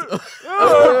disrespect.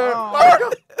 Oh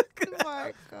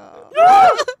my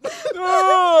God.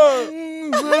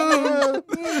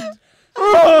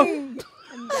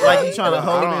 Like you trying to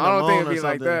hold him in a I don't think moan it'd or be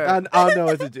like something. that. I know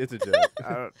it's a joke.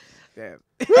 I don't- Damn.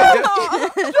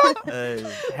 Hey,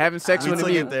 Having sex we with a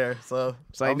took it mute. there, so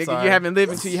It's like I'm nigga, sorry. you haven't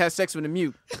lived until you had sex with a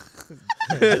mute.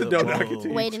 Don't knock it Whoa. till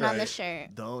you Waiting try on the it.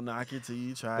 shirt. Don't knock it till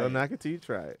you try Don't it. knock it till you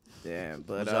try it. Damn,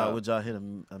 Would but y'all hit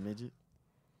a midget?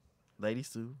 Ladies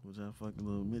too. Would y'all fuck a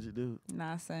little midget dude?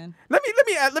 Nah, son. Let me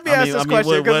ask this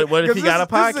question. What if he got a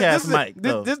podcast mic?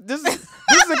 This is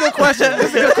a good question.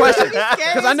 This is a good question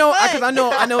because I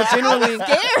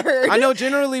know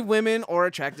generally women are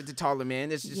attracted to taller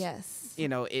men. It's just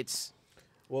it's.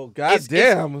 Well,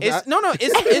 goddamn.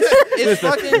 It's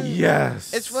fucking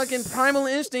yes. It's fucking primal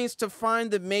instincts to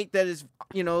find the mate that is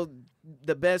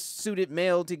the best suited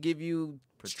male to give you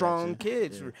strong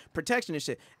kids, protection and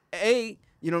shit.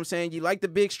 You know what I'm saying? You like the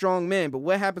big, strong man, but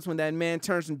what happens when that man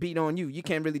turns and beat on you? You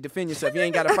can't really defend yourself. You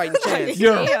ain't got a fighting chance.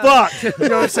 You're fucked. You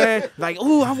know what I'm saying? Like,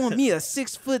 ooh, I want me a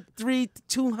 6'3",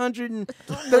 230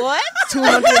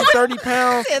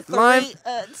 pound line.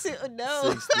 6'3",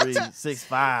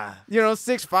 6'5".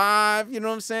 6'5". You know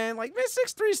what I'm saying? Like, man,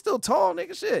 6'3" is still tall,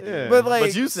 nigga. Shit. Yeah.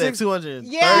 But you said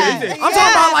 230. I'm talking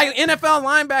about like NFL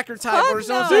linebacker type or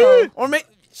something. Or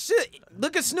shit.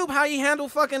 Look at Snoop, how he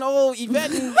handled fucking old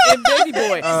Yvette and Baby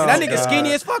Boy. And that nigga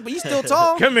skinny as fuck, but he's still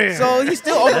tall. Come here. So he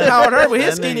still overpowered her with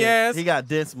his skinny ass. He got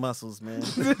dense muscles, man.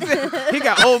 He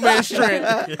got old man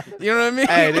strength. You know what I mean?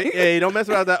 Hey, don't mess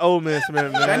around with that old man,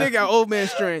 man. That nigga got old man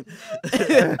strength.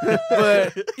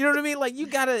 But you know what I mean? Like you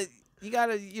gotta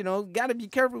be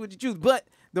careful with your choose. But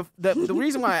the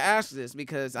reason why I asked this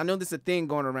because I know this is a thing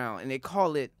going around, and they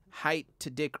call it height to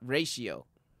dick ratio.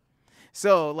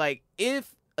 So like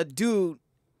if a dude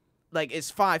like is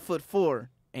 5'4"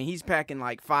 and he's packing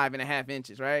like 5.5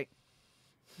 inches, right?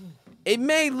 It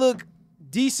may look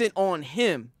decent on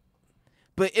him,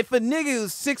 but if a nigga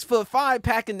is 6'5"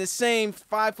 packing the same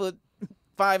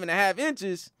 5'5.5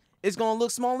 inches, it's gonna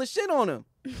look small as shit on him.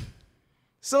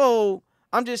 So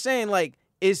I'm just saying, like,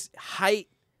 is height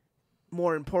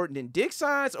more important than dick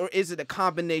size, or is it a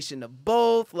combination of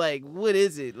both? Like, what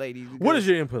is it, ladies? What is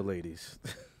your input, ladies?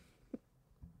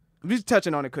 I'm just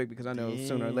touching on it quick because I know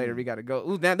sooner or later we gotta go.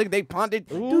 Ooh, now look, they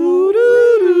pondered. No,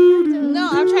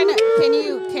 I'm trying to.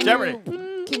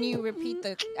 Can you repeat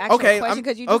the actual question?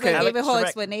 Because you just gave a whole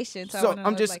explanation. So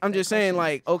I'm just saying,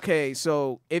 like,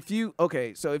 so if you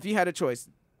had a choice,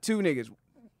 two niggas,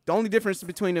 the only difference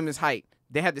between them is height.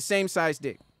 They had the same size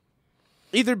dick,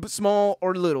 either small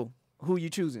or little. Who you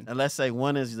choosing? And let's say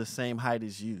one is the same height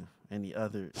as you, and the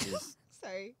other is.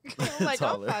 Sorry. I'm like,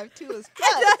 I'm 5'2" as fuck.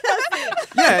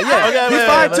 Yeah. Okay, He's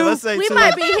 5'2". We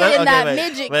might be hitting that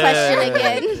midget question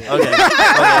again. Okay.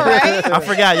 Right? I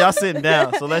forgot y'all sitting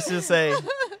down, so let's just say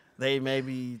they may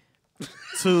be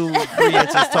 2-3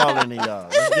 inches taller than y'all.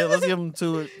 Let's give them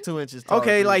 2 inches taller.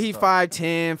 Okay, like he's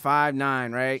 5'10",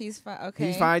 5'9", right? He's okay.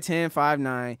 He's 5'10",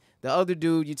 5'9". The otother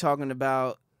dude you talking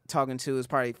to is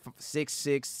probably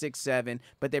 6'6", 6'7",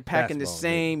 but they're packing the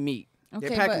same meat. Okay,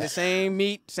 they're packing the same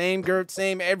meat, same girth,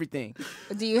 same everything.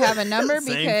 Do you have a number?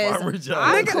 Because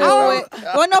I'm cool with,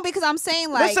 well, no, because I'm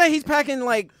saying like. Let's say he's packing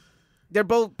like, they're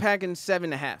both packing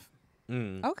 7.5.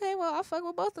 Okay, well I'll fuck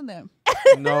with both of them.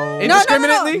 No,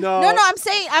 indiscriminately. No. I'm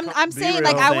saying saying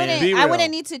like I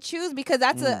wouldn't need to choose because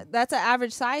that's an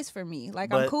average size for me.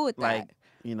 Like I'm cool with that. Like,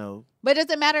 you know. But it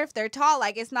doesn't matter if they're tall.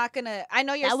 Like it's not gonna. I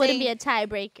know you're saying that wouldn't be a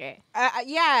tiebreaker.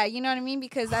 Yeah, you know what I mean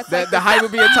because that's the height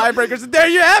would be a tiebreaker. So there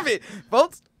you have it,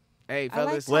 folks. Hey,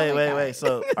 fellas. Wait.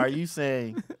 So are you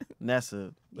saying,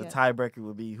 Nessa, the tiebreaker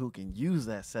would be who can use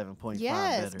that 7.5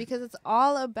 Yes, better? because it's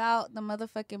all about the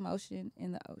motherfucking motion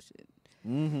in the ocean.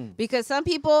 Mm-hmm. Because some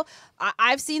people,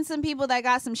 I've seen some people that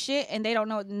got some shit and they don't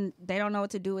know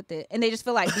what to do with it, and they just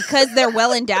feel like because they're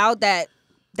well endowed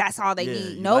that's all they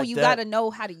need. No, you gotta know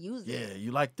how to use it. Yeah,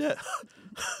 you like that?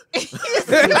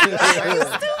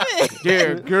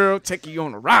 Yeah, girl, take you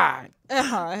on a ride.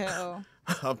 Oh hell.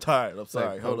 I'm tired. I'm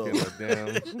sorry. Hold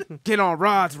on. Get on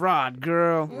Rod's rod,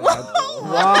 girl.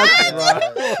 Rod's rod.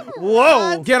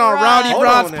 Whoa. Get on Rowdy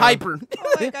Rod's Piper.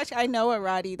 Oh my gosh, I know a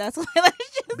Roddy. That's why that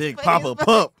shit's Big Papa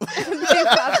Pump.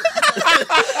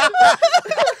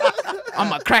 I'm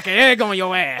gonna crack an egg on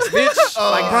your ass, bitch.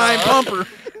 Like Brian Pumper.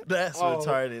 That's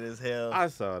retarded as hell. I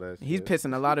saw that shit. He's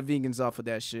pissing a lot of vegans off of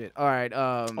that shit. All right.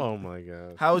 Oh my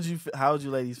god. How would you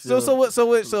ladies feel? So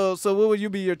what would you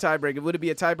be your tiebreaker? Would it be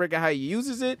a tiebreaker how he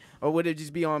uses it, or would it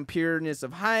just be on pureness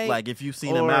of height? Like if you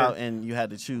seen him out and you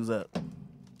had to choose up.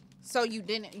 So you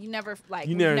never like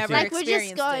experienced we're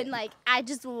just going it. like I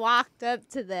just walked up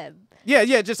to them.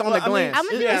 Yeah, just on the glance. I'm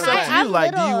gonna it's up to you.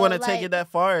 Like, do you want to like, take it that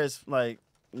far as like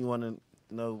you want to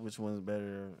know which one's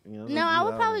better? You know? No, I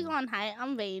would probably go on height.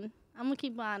 I'm vain. I'm gonna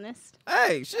keep honest.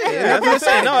 Hey, shit. That's what I'm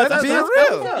saying. No, that's being real.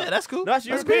 real. Yeah, that's cool. That's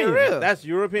your That's being opinion. real. That's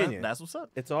your opinion. That's what's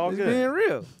up. It's all It's good. being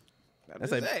real.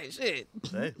 That's like, hey, shit.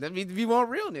 Hey. That means if you want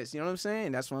realness, you know what I'm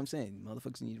saying? That's what I'm saying.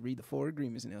 Motherfuckers need to read the 4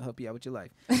 agreements and it'll help you out with your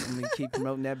life. I'm gonna keep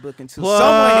promoting that book until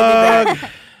someone hit me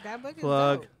back. That book is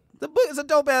Plug. dope. The book is a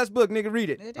dope ass book, nigga. Read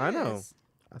it. It I know. is.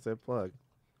 I said plug.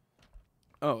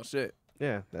 Oh shit!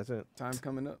 Yeah, that's it. Time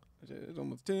coming up. It's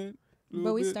almost 10.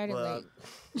 But we started Well,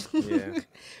 late. Yeah.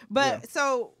 But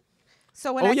so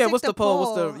when I Oh yeah, took what's the poll?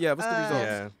 What's the poll, results?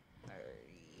 Yeah.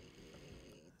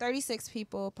 36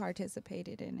 people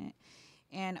participated in it,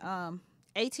 and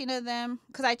 18 of them,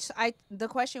 because I the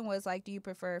question was like, do you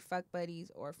prefer fuck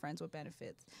buddies or friends with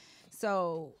benefits?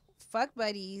 So fuck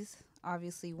buddies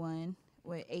obviously won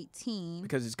with 18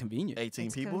 Because it's convenient. 18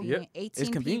 It's people. convenient. 18 It's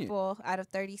convenient. people out of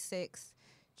 36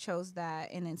 chose that,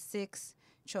 and then 6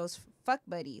 chose fuck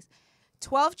buddies.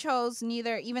 12 chose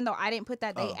neither, even though I didn't put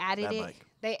that. They Oh, added that it. mic.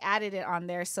 They added it on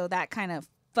there, so that kind of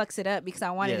fucks it up because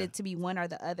I wanted Yeah. it to be one or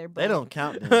the other. But They don't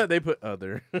count. Then. They put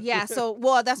other. yeah, so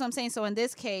well, that's what I'm saying. So in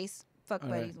this case, fuck All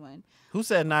right. buddies won. Who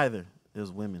said neither? It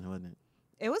was women, wasn't it?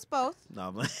 It was both. No,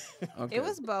 I'm like, Okay. It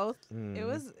was both. Mm. It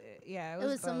was yeah. It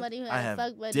was both. somebody who I had have a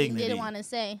fuck buddy and dignity. didn't want to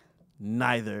say.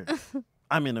 neither.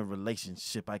 I'm in a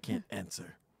relationship. I can't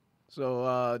answer.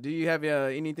 So, do you have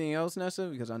anything else, Nessa?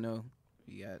 Because I know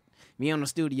you got me on the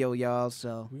studio, y'all.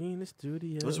 So We in the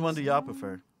studio. Which one do y'all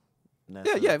prefer?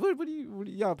 Nessa? yeah. What do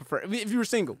y'all prefer? If you were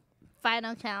single,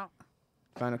 Final count.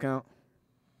 final count.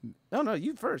 No,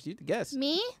 you first. You the guest.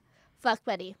 Me, fuck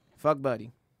buddy. Fuck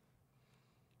buddy.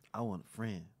 I want a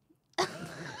friend.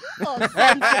 Oh,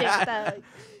 sensitive thug.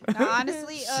 No,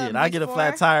 honestly, Shit, I get a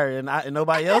flat tire and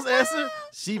nobody else answer.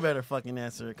 She better fucking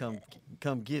answer.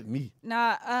 Come get me.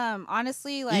 Nah,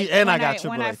 honestly, like And I when got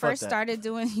when AAA, I fuck first that. started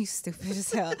doing, you stupid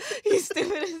as hell. You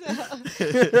stupid as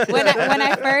hell.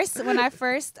 when I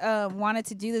first wanted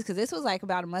to do this, because this was like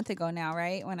about a month ago now,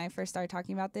 right? When I first started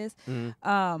talking about this,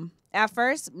 at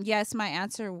first, yes, my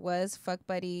answer was fuck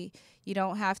buddy. You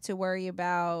don't have to worry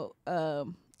about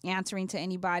answering to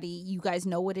anybody. You guys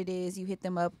know what it is. You hit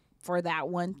them up for that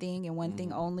one thing and one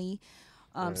thing only.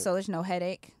 Right. So there's no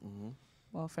headache. Mhm.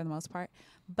 Well, for the most part,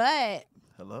 but.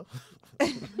 Hello.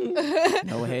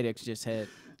 No headaches, just head.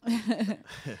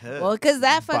 Well, because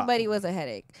that fuck Bop. buddy was a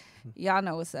headache. Y'all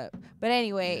know what's up. But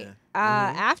anyway, Yeah.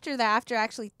 after that, after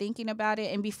actually thinking about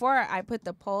it, and before I put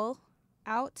the poll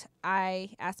out,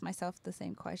 I asked myself the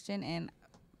same question, and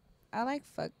I like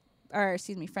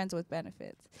friends with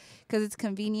benefits, because it's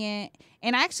convenient,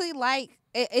 and I actually like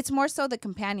it's more so the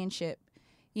companionship.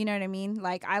 You know what I mean?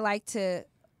 Like I like to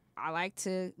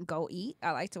go eat.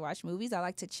 I like to watch movies. I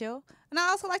like to chill. And I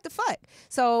also like to fuck.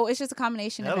 So it's just a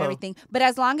combination of Hello. everything. But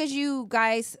as long as you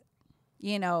guys,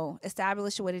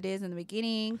 establish what it is in the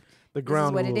beginning, The this is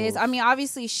ground what it is. I rules. mean,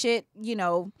 obviously shit,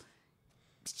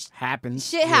 Happens.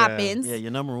 shit happens. Yeah,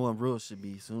 your number one rule should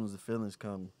be: as soon as the feelings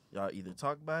come, y'all either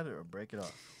talk about it or break it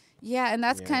off. Yeah, and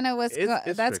that's Yeah. kind of what's It's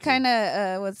that's tricky. kind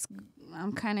of what's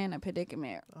I'm kind of in a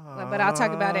predicament. But I'll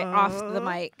talk about it off the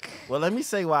mic. Well, let me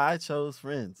say why I chose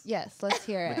friends. Yes, let's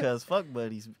hear it. Because fuck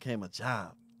buddies became a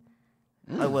job.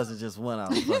 I wasn't just one I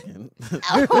was fucking.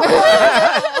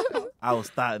 I was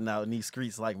starting out in these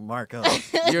streets like Marco.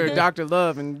 You're a Dr.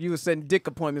 Love, and you were setting dick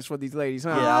appointments for these ladies, huh?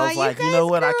 Yeah, I was you like, you guys know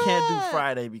what? I grew can't do up.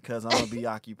 Friday because I'm gonna be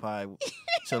occupied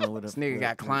chilling with a This nigga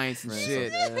got clients and friends.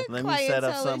 shit. Let me set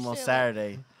up Clientele something on and shit.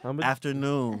 Saturday I'm a-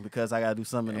 afternoon because I gotta do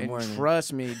something in the And morning.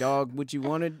 trust me, dog. What you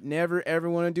want to never ever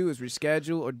want to do is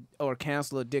reschedule or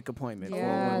cancel a dick appointment Yeah,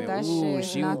 for a woman. that Ooh, shit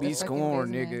is she not will the be fucking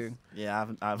scorned, business. Yeah,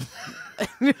 I've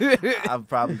nigga. I've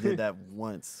probably did that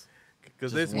once.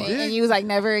 Because Just this one. And you was like,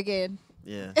 never again.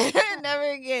 Yeah.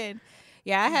 Never again.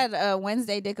 Yeah, I had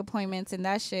Wednesday dick appointments and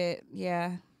that shit.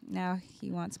 Yeah, now he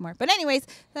wants more. But anyways,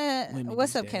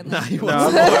 what's up, Wednesday. Kenley? Nah, you No, I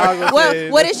was gonna say-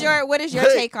 what is your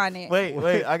Wait, take on it?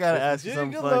 Wait, I gotta ask you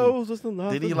something funny. Gigolos, it's the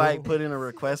love Did he of like love. put in a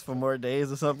request for more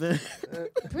days or something?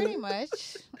 Pretty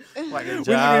much. Like a We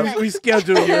job? need to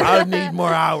reschedule you. I need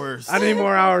more hours. I need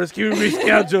more hours. Can we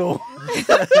reschedule?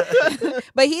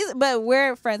 But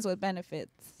we're friends with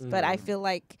benefits. But I Mm. feel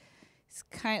like it's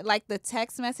kind of like the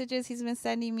text messages he's been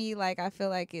sending me. Like I feel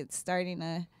like it's starting to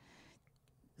I'm gonna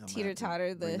have to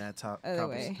teeter-totter bring the that other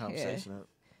way, conversation up.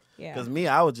 yeah. Because me,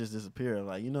 I would just disappear.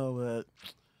 Like, you know what?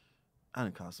 I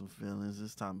didn't cause some feelings.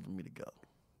 It's time for me to go.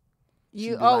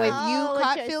 You She'd be oh, like- if you with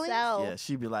caught feelings. yourself. Yeah,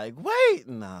 she'd be like, wait,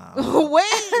 nah.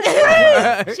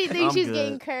 Wait, She thinks I'm she's good.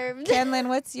 getting curved. Kenlin,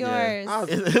 what's Yeah. yours? I was-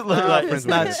 It look like friends it's with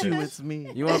not benefits. you, it's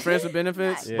me. You want friends with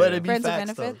benefits? Yeah. But it'd be Friends with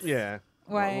facts, benefits? though. Yeah.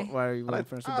 Why? Why are you I like like,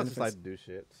 friends with I just benefits? like to do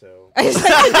shit. So I just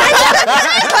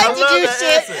I like to do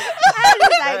shit. I just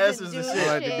That like to answers do the shit.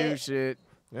 I like to do shit. shit.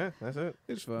 yeah, that's it.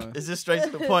 It's fun. It's just straight to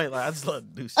the point. Like, I just love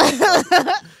to do shit.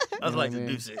 I just like to man.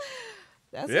 do shit.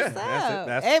 That's Yeah, what's that's up. it.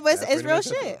 That's, Hey, but that's it's pretty real much it.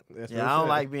 shit. That's Yeah, real I don't shit.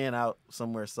 like being out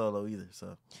somewhere solo either.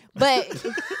 So But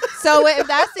so if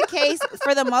that's the case,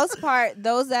 for the most part,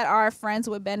 those that are friends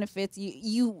with benefits,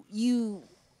 you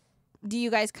do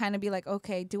you guys kind of be like,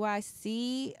 okay, do I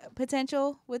see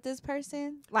potential with this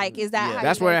person? Like, is that Yeah. how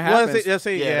That's you where guys- it happens. Let's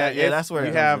say, Yeah, that's where we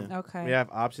it have. comes in. Okay. We have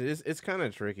options. It's kind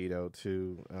of tricky though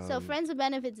too. So friends with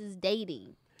benefits is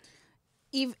dating.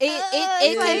 It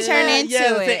Yeah, can turn into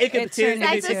yeah, it. it can It turns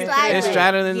That's into a it. slide It's rule.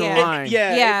 straddling the Yeah. line.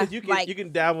 Yeah, 'cause you can like- you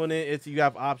can dabble in it. It's you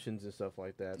have options and stuff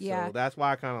like that. Yeah. So that's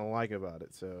why I kind of like about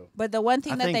it. So But the one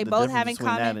thing I that think they the both difference have in between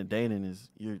that common, and dating is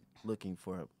you're looking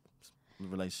for a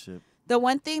relationship. the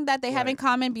one thing that they have in Right.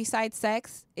 common besides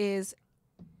sex is,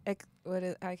 I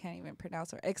can't even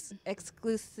pronounce it.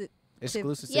 Exclusive.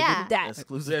 Exclusivity. Yeah. That.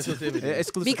 exclusivity.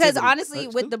 Exclusivity. Because honestly,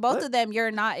 with the both What? of them,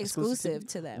 you're not exclusive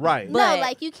to them. Right. No, But-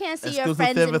 like you can't see your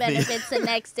friends and Exclusivity. benefits the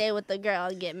next day with the girl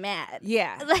and get mad.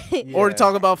 Yeah. Like, Or to Yeah.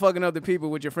 talk about fucking other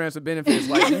people with your friends with benefits.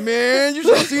 Like, man, you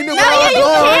should have seen the No, yeah, you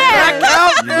can. back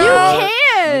out, You know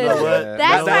can. You know what? Yeah. That's That-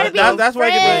 part of that- being that's where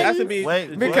it friends. has to be.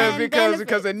 Wait, Because And because the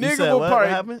benefits. you nigga said will what? part. What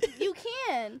happened? You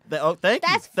can. Thank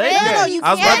That's you. Thank friends. you. No, you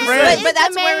I was can't. about to say. But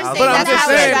that's where But I'm But I'm that's just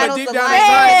how it saying, but straddles deep the down line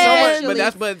inside, someone,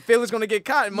 eventually. but Phil's gonna get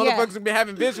caught, and Yeah. motherfuckers gonna be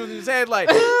having visuals in his head like,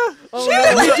 Shit, we do hey,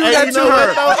 that you to know her.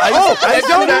 what, though? I used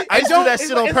to do that. I used to do don't- that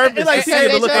shit on purpose. it's like You see the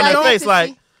saying, look on "Visual their face,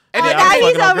 like, And Oh, then now I'm he's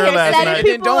fucking a over girl here last setting night. and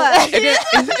then people don't, up. and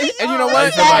you know Oh, what? I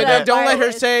said And then don't let her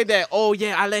violence. say that. Oh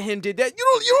yeah, I let him did that.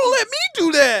 You don't let me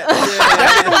do that.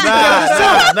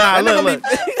 nah, look.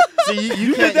 See,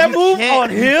 you can't, did that you move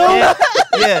can't- on you him? can't-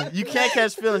 Yeah, you can't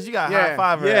catch feelings. You got Yeah, high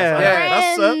five her. yeah, ass. yeah.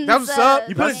 That's up. Friends, That's what's up.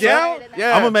 You put it that's down? right.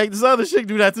 Yeah. I'm gonna make this other chick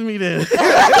do that to me then.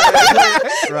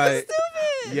 Right.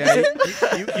 Yeah. You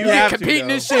You have get competing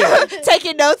to, and though. shit.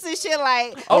 Taking notes and shit,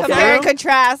 like Oh, compare for and real?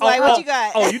 contrast. Like, what you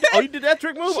got? You did that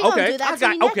trick move? She gonna Okay, do that I to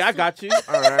got. me Okay, I next got you.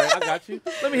 All right. I got you.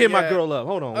 Let me hit my Yeah. girl up.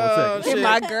 Hold on one Oh, second. Hit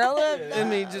my girl up. Let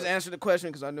me just answer the question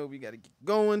because I know we got to get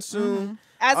going soon.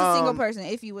 As a single Um, person,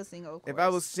 if you was single, of If course. I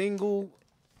was single,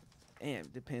 damn,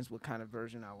 depends what kind of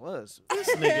version I was.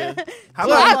 This nigga. How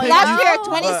last, about last year, Oh,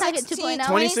 2016, 2.0.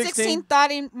 2016,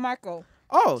 thought in Marco.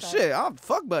 Oh Sorry. shit, I'm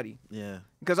fuck buddy. Yeah.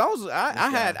 Because I guy.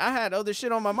 had other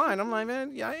shit on my mind. I'm like,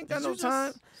 man, yeah, I ain't got Did no you just-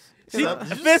 time. See, Did you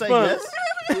fist just say bump. yes?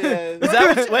 Yeah. Is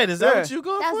that what, wait, is that Yeah. what you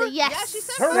going That for? was a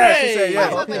yes. Hooray! Yeah, she said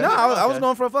yes. Oh, okay. No, I was Okay.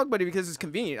 going for a fuck buddy because it's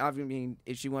convenient. I mean,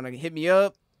 if she want to hit me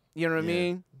up, you know what I Yeah.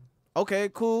 mean? Okay,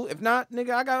 cool. If not,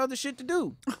 nigga, I got other shit to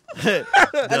do.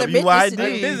 WYD.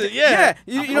 Visit, yeah.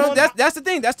 You know that's the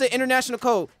thing. That's the international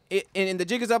code. In the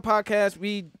Jig Is Up podcast,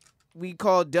 we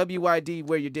call WYD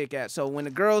where your dick at. So when a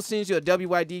girl sends you a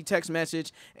WYD text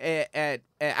message at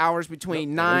hours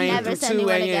between 9 Never to send me 2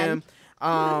 one a.m.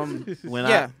 When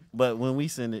Yeah. when we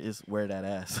send it, it's where that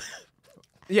ass.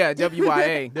 Yeah,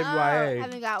 WYA. Oh, WYA.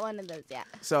 haven't got one of those yet.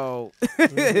 So Oh,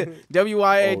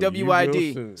 WYA, you will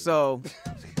WYD. soon. So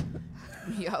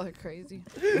Y'all are crazy.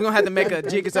 we're gonna have to make a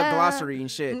Jig Is Up glossary and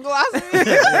shit. Wow,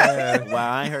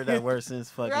 I ain't heard that word since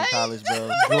fucking Right? college, bro.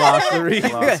 Glossary.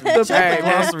 Glossary. Check the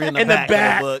glossary in the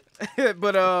back. Of the book.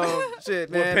 But shit,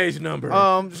 What man. page number?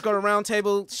 Just go to round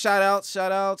table. Shout outs. We're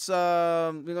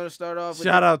gonna start off with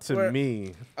Shout out to where- me.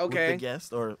 With the Okay.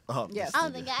 guest or Yes. Oh,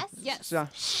 the guest? Yes. So-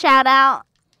 Shout out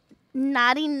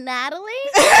Naughty Natalie.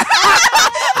 No.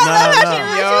 She was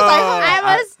like, I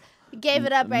almost gave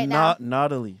it up right now.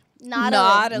 Naughtily.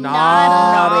 Natalie.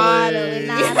 Naughty.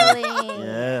 Natalie.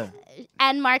 Yeah.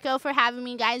 And Marco for having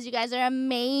me, guys. You guys are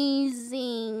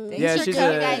amazing. Thanks Yeah, for she's You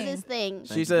a- guys' thing.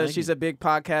 Thank She's you, a thank she's you. a big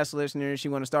podcast listener. She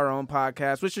want to start her own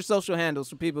podcast. What's your social handles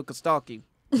so people can stalk you?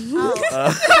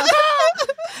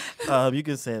 You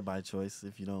can say it by choice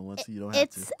if you don't want to. You don't have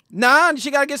It's to. Nah, she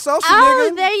gotta get social, oh,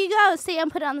 nigga. there you go. See, I'm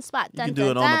put it on the spot. You Dun, can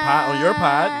do dun, it on the pod, on your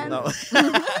pod. dun. No.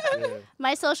 Yeah.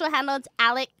 My social handle is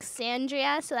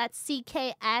Alexandria, so that's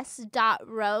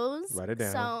CKS.Rose. Write it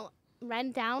down. So write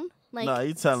it down. Like, No,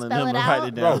 you telling spell them it to out. write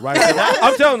it Bro, down. write it down.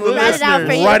 I'm telling you, Write it out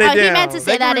for you. Write it Oh, he down. meant to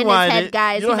say They can that in his rewind head, it.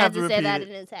 guys. You He don't meant have to to say repeat that it.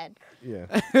 in his head. Yeah.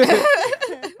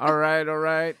 All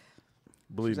right.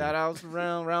 Believe me. Shout outs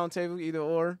round table, either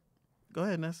or. Go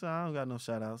ahead, Nessa. I don't got no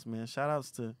shout outs, man. Shout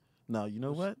outs to no, you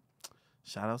know what?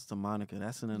 Shout outs to Monica.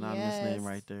 That's an anonymous Yes. name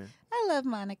right there. I love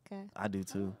Monica. I do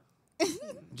too.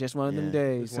 Just one of them Yeah.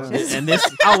 days. Just one son. of them- And this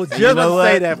I was just You know about to what?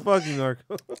 say that fucking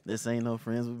Marco. this ain't no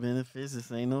friends with benefits.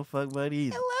 This ain't no fuck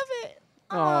buddies. I love it.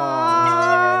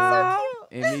 Aww. So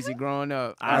cute. And Easy growing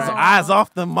up. Eyes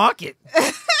off the market.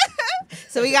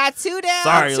 So we got 2 down.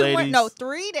 Sorry, 2 more, ladies. no,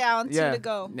 3 down, 2 Yeah. to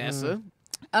go. Nessa.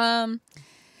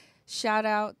 Shout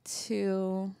out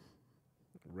to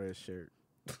Red shirt.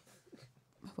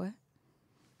 what?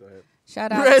 Go ahead.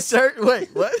 Shout out. Red shirt. Wait,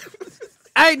 what?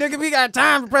 Hey, nigga, we got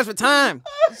time. Press for time.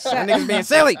 That nigga's being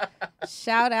silly.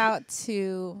 Shout out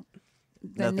to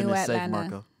the Nothing new is safe, Atlanta.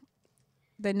 Marco.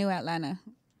 The new Atlanta.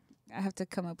 I have to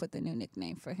come up with a new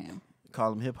nickname for him.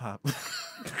 Call him hip hop.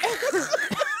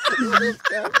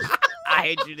 I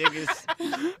hate you niggas.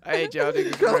 I hate y'all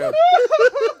niggas for real.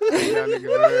 I hate y'all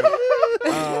niggas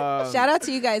for real. Shout out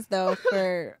to you guys though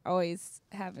for always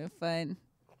having fun.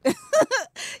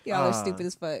 Y'all are stupid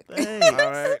as fuck. All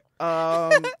right.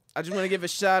 I just want to give a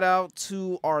shout out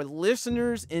to our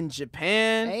listeners in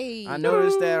Japan. Hey. I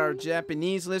noticed that our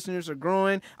Japanese listeners are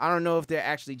growing. I don't know if they're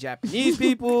actually Japanese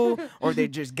people or they're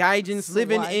just gaijins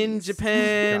living in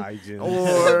Japan,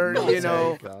 or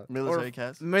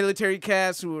military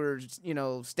cats who are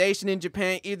stationed in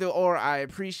Japan. Either or, I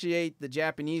appreciate the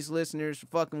Japanese listeners for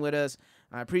fucking with us.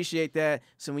 I appreciate that.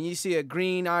 So when you see a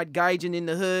green-eyed gaijin in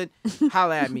the hood,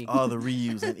 holla at me. All the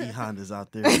Ryus and E-Hondas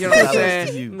out there. You know what I'm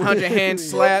saying? 100-hand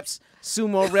slaps,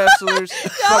 sumo wrestlers,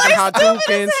 fucking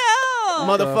Hadoukens,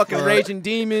 motherfucking raging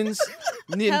demons,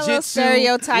 ninjutsu.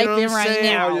 Stereotyping right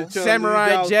now.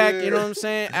 Samurai Jack, you know what I'm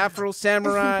saying? Afro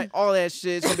Samurai, all that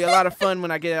shit. It's going to be a lot of fun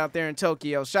when I get out there in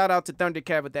Tokyo. Shout out to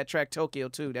Thundercat with that track Tokyo,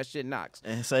 too. That shit knocks.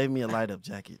 And save me a light-up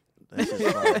jacket. That's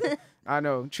just fine. I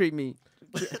know. Treat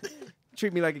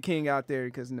me like a king out there,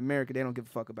 because in America they don't give a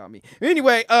fuck about me.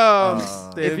 Anyway, they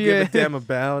don't give a damn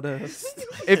about us.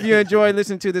 If you enjoy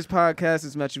listening to this podcast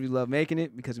as much as we love making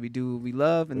it, because we do what we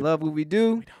love and love what we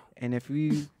do, and if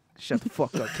you shut the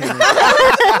fuck up, Karen.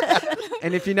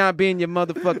 And if you're not being your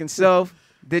motherfucking self,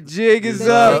 the jig is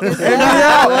up.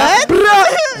 What?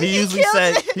 He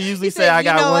usually say I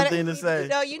got one thing to say.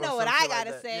 No, you know what I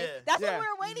gotta like say. Yeah. That's Yeah. what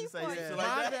we're waiting for. Like So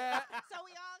that.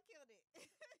 we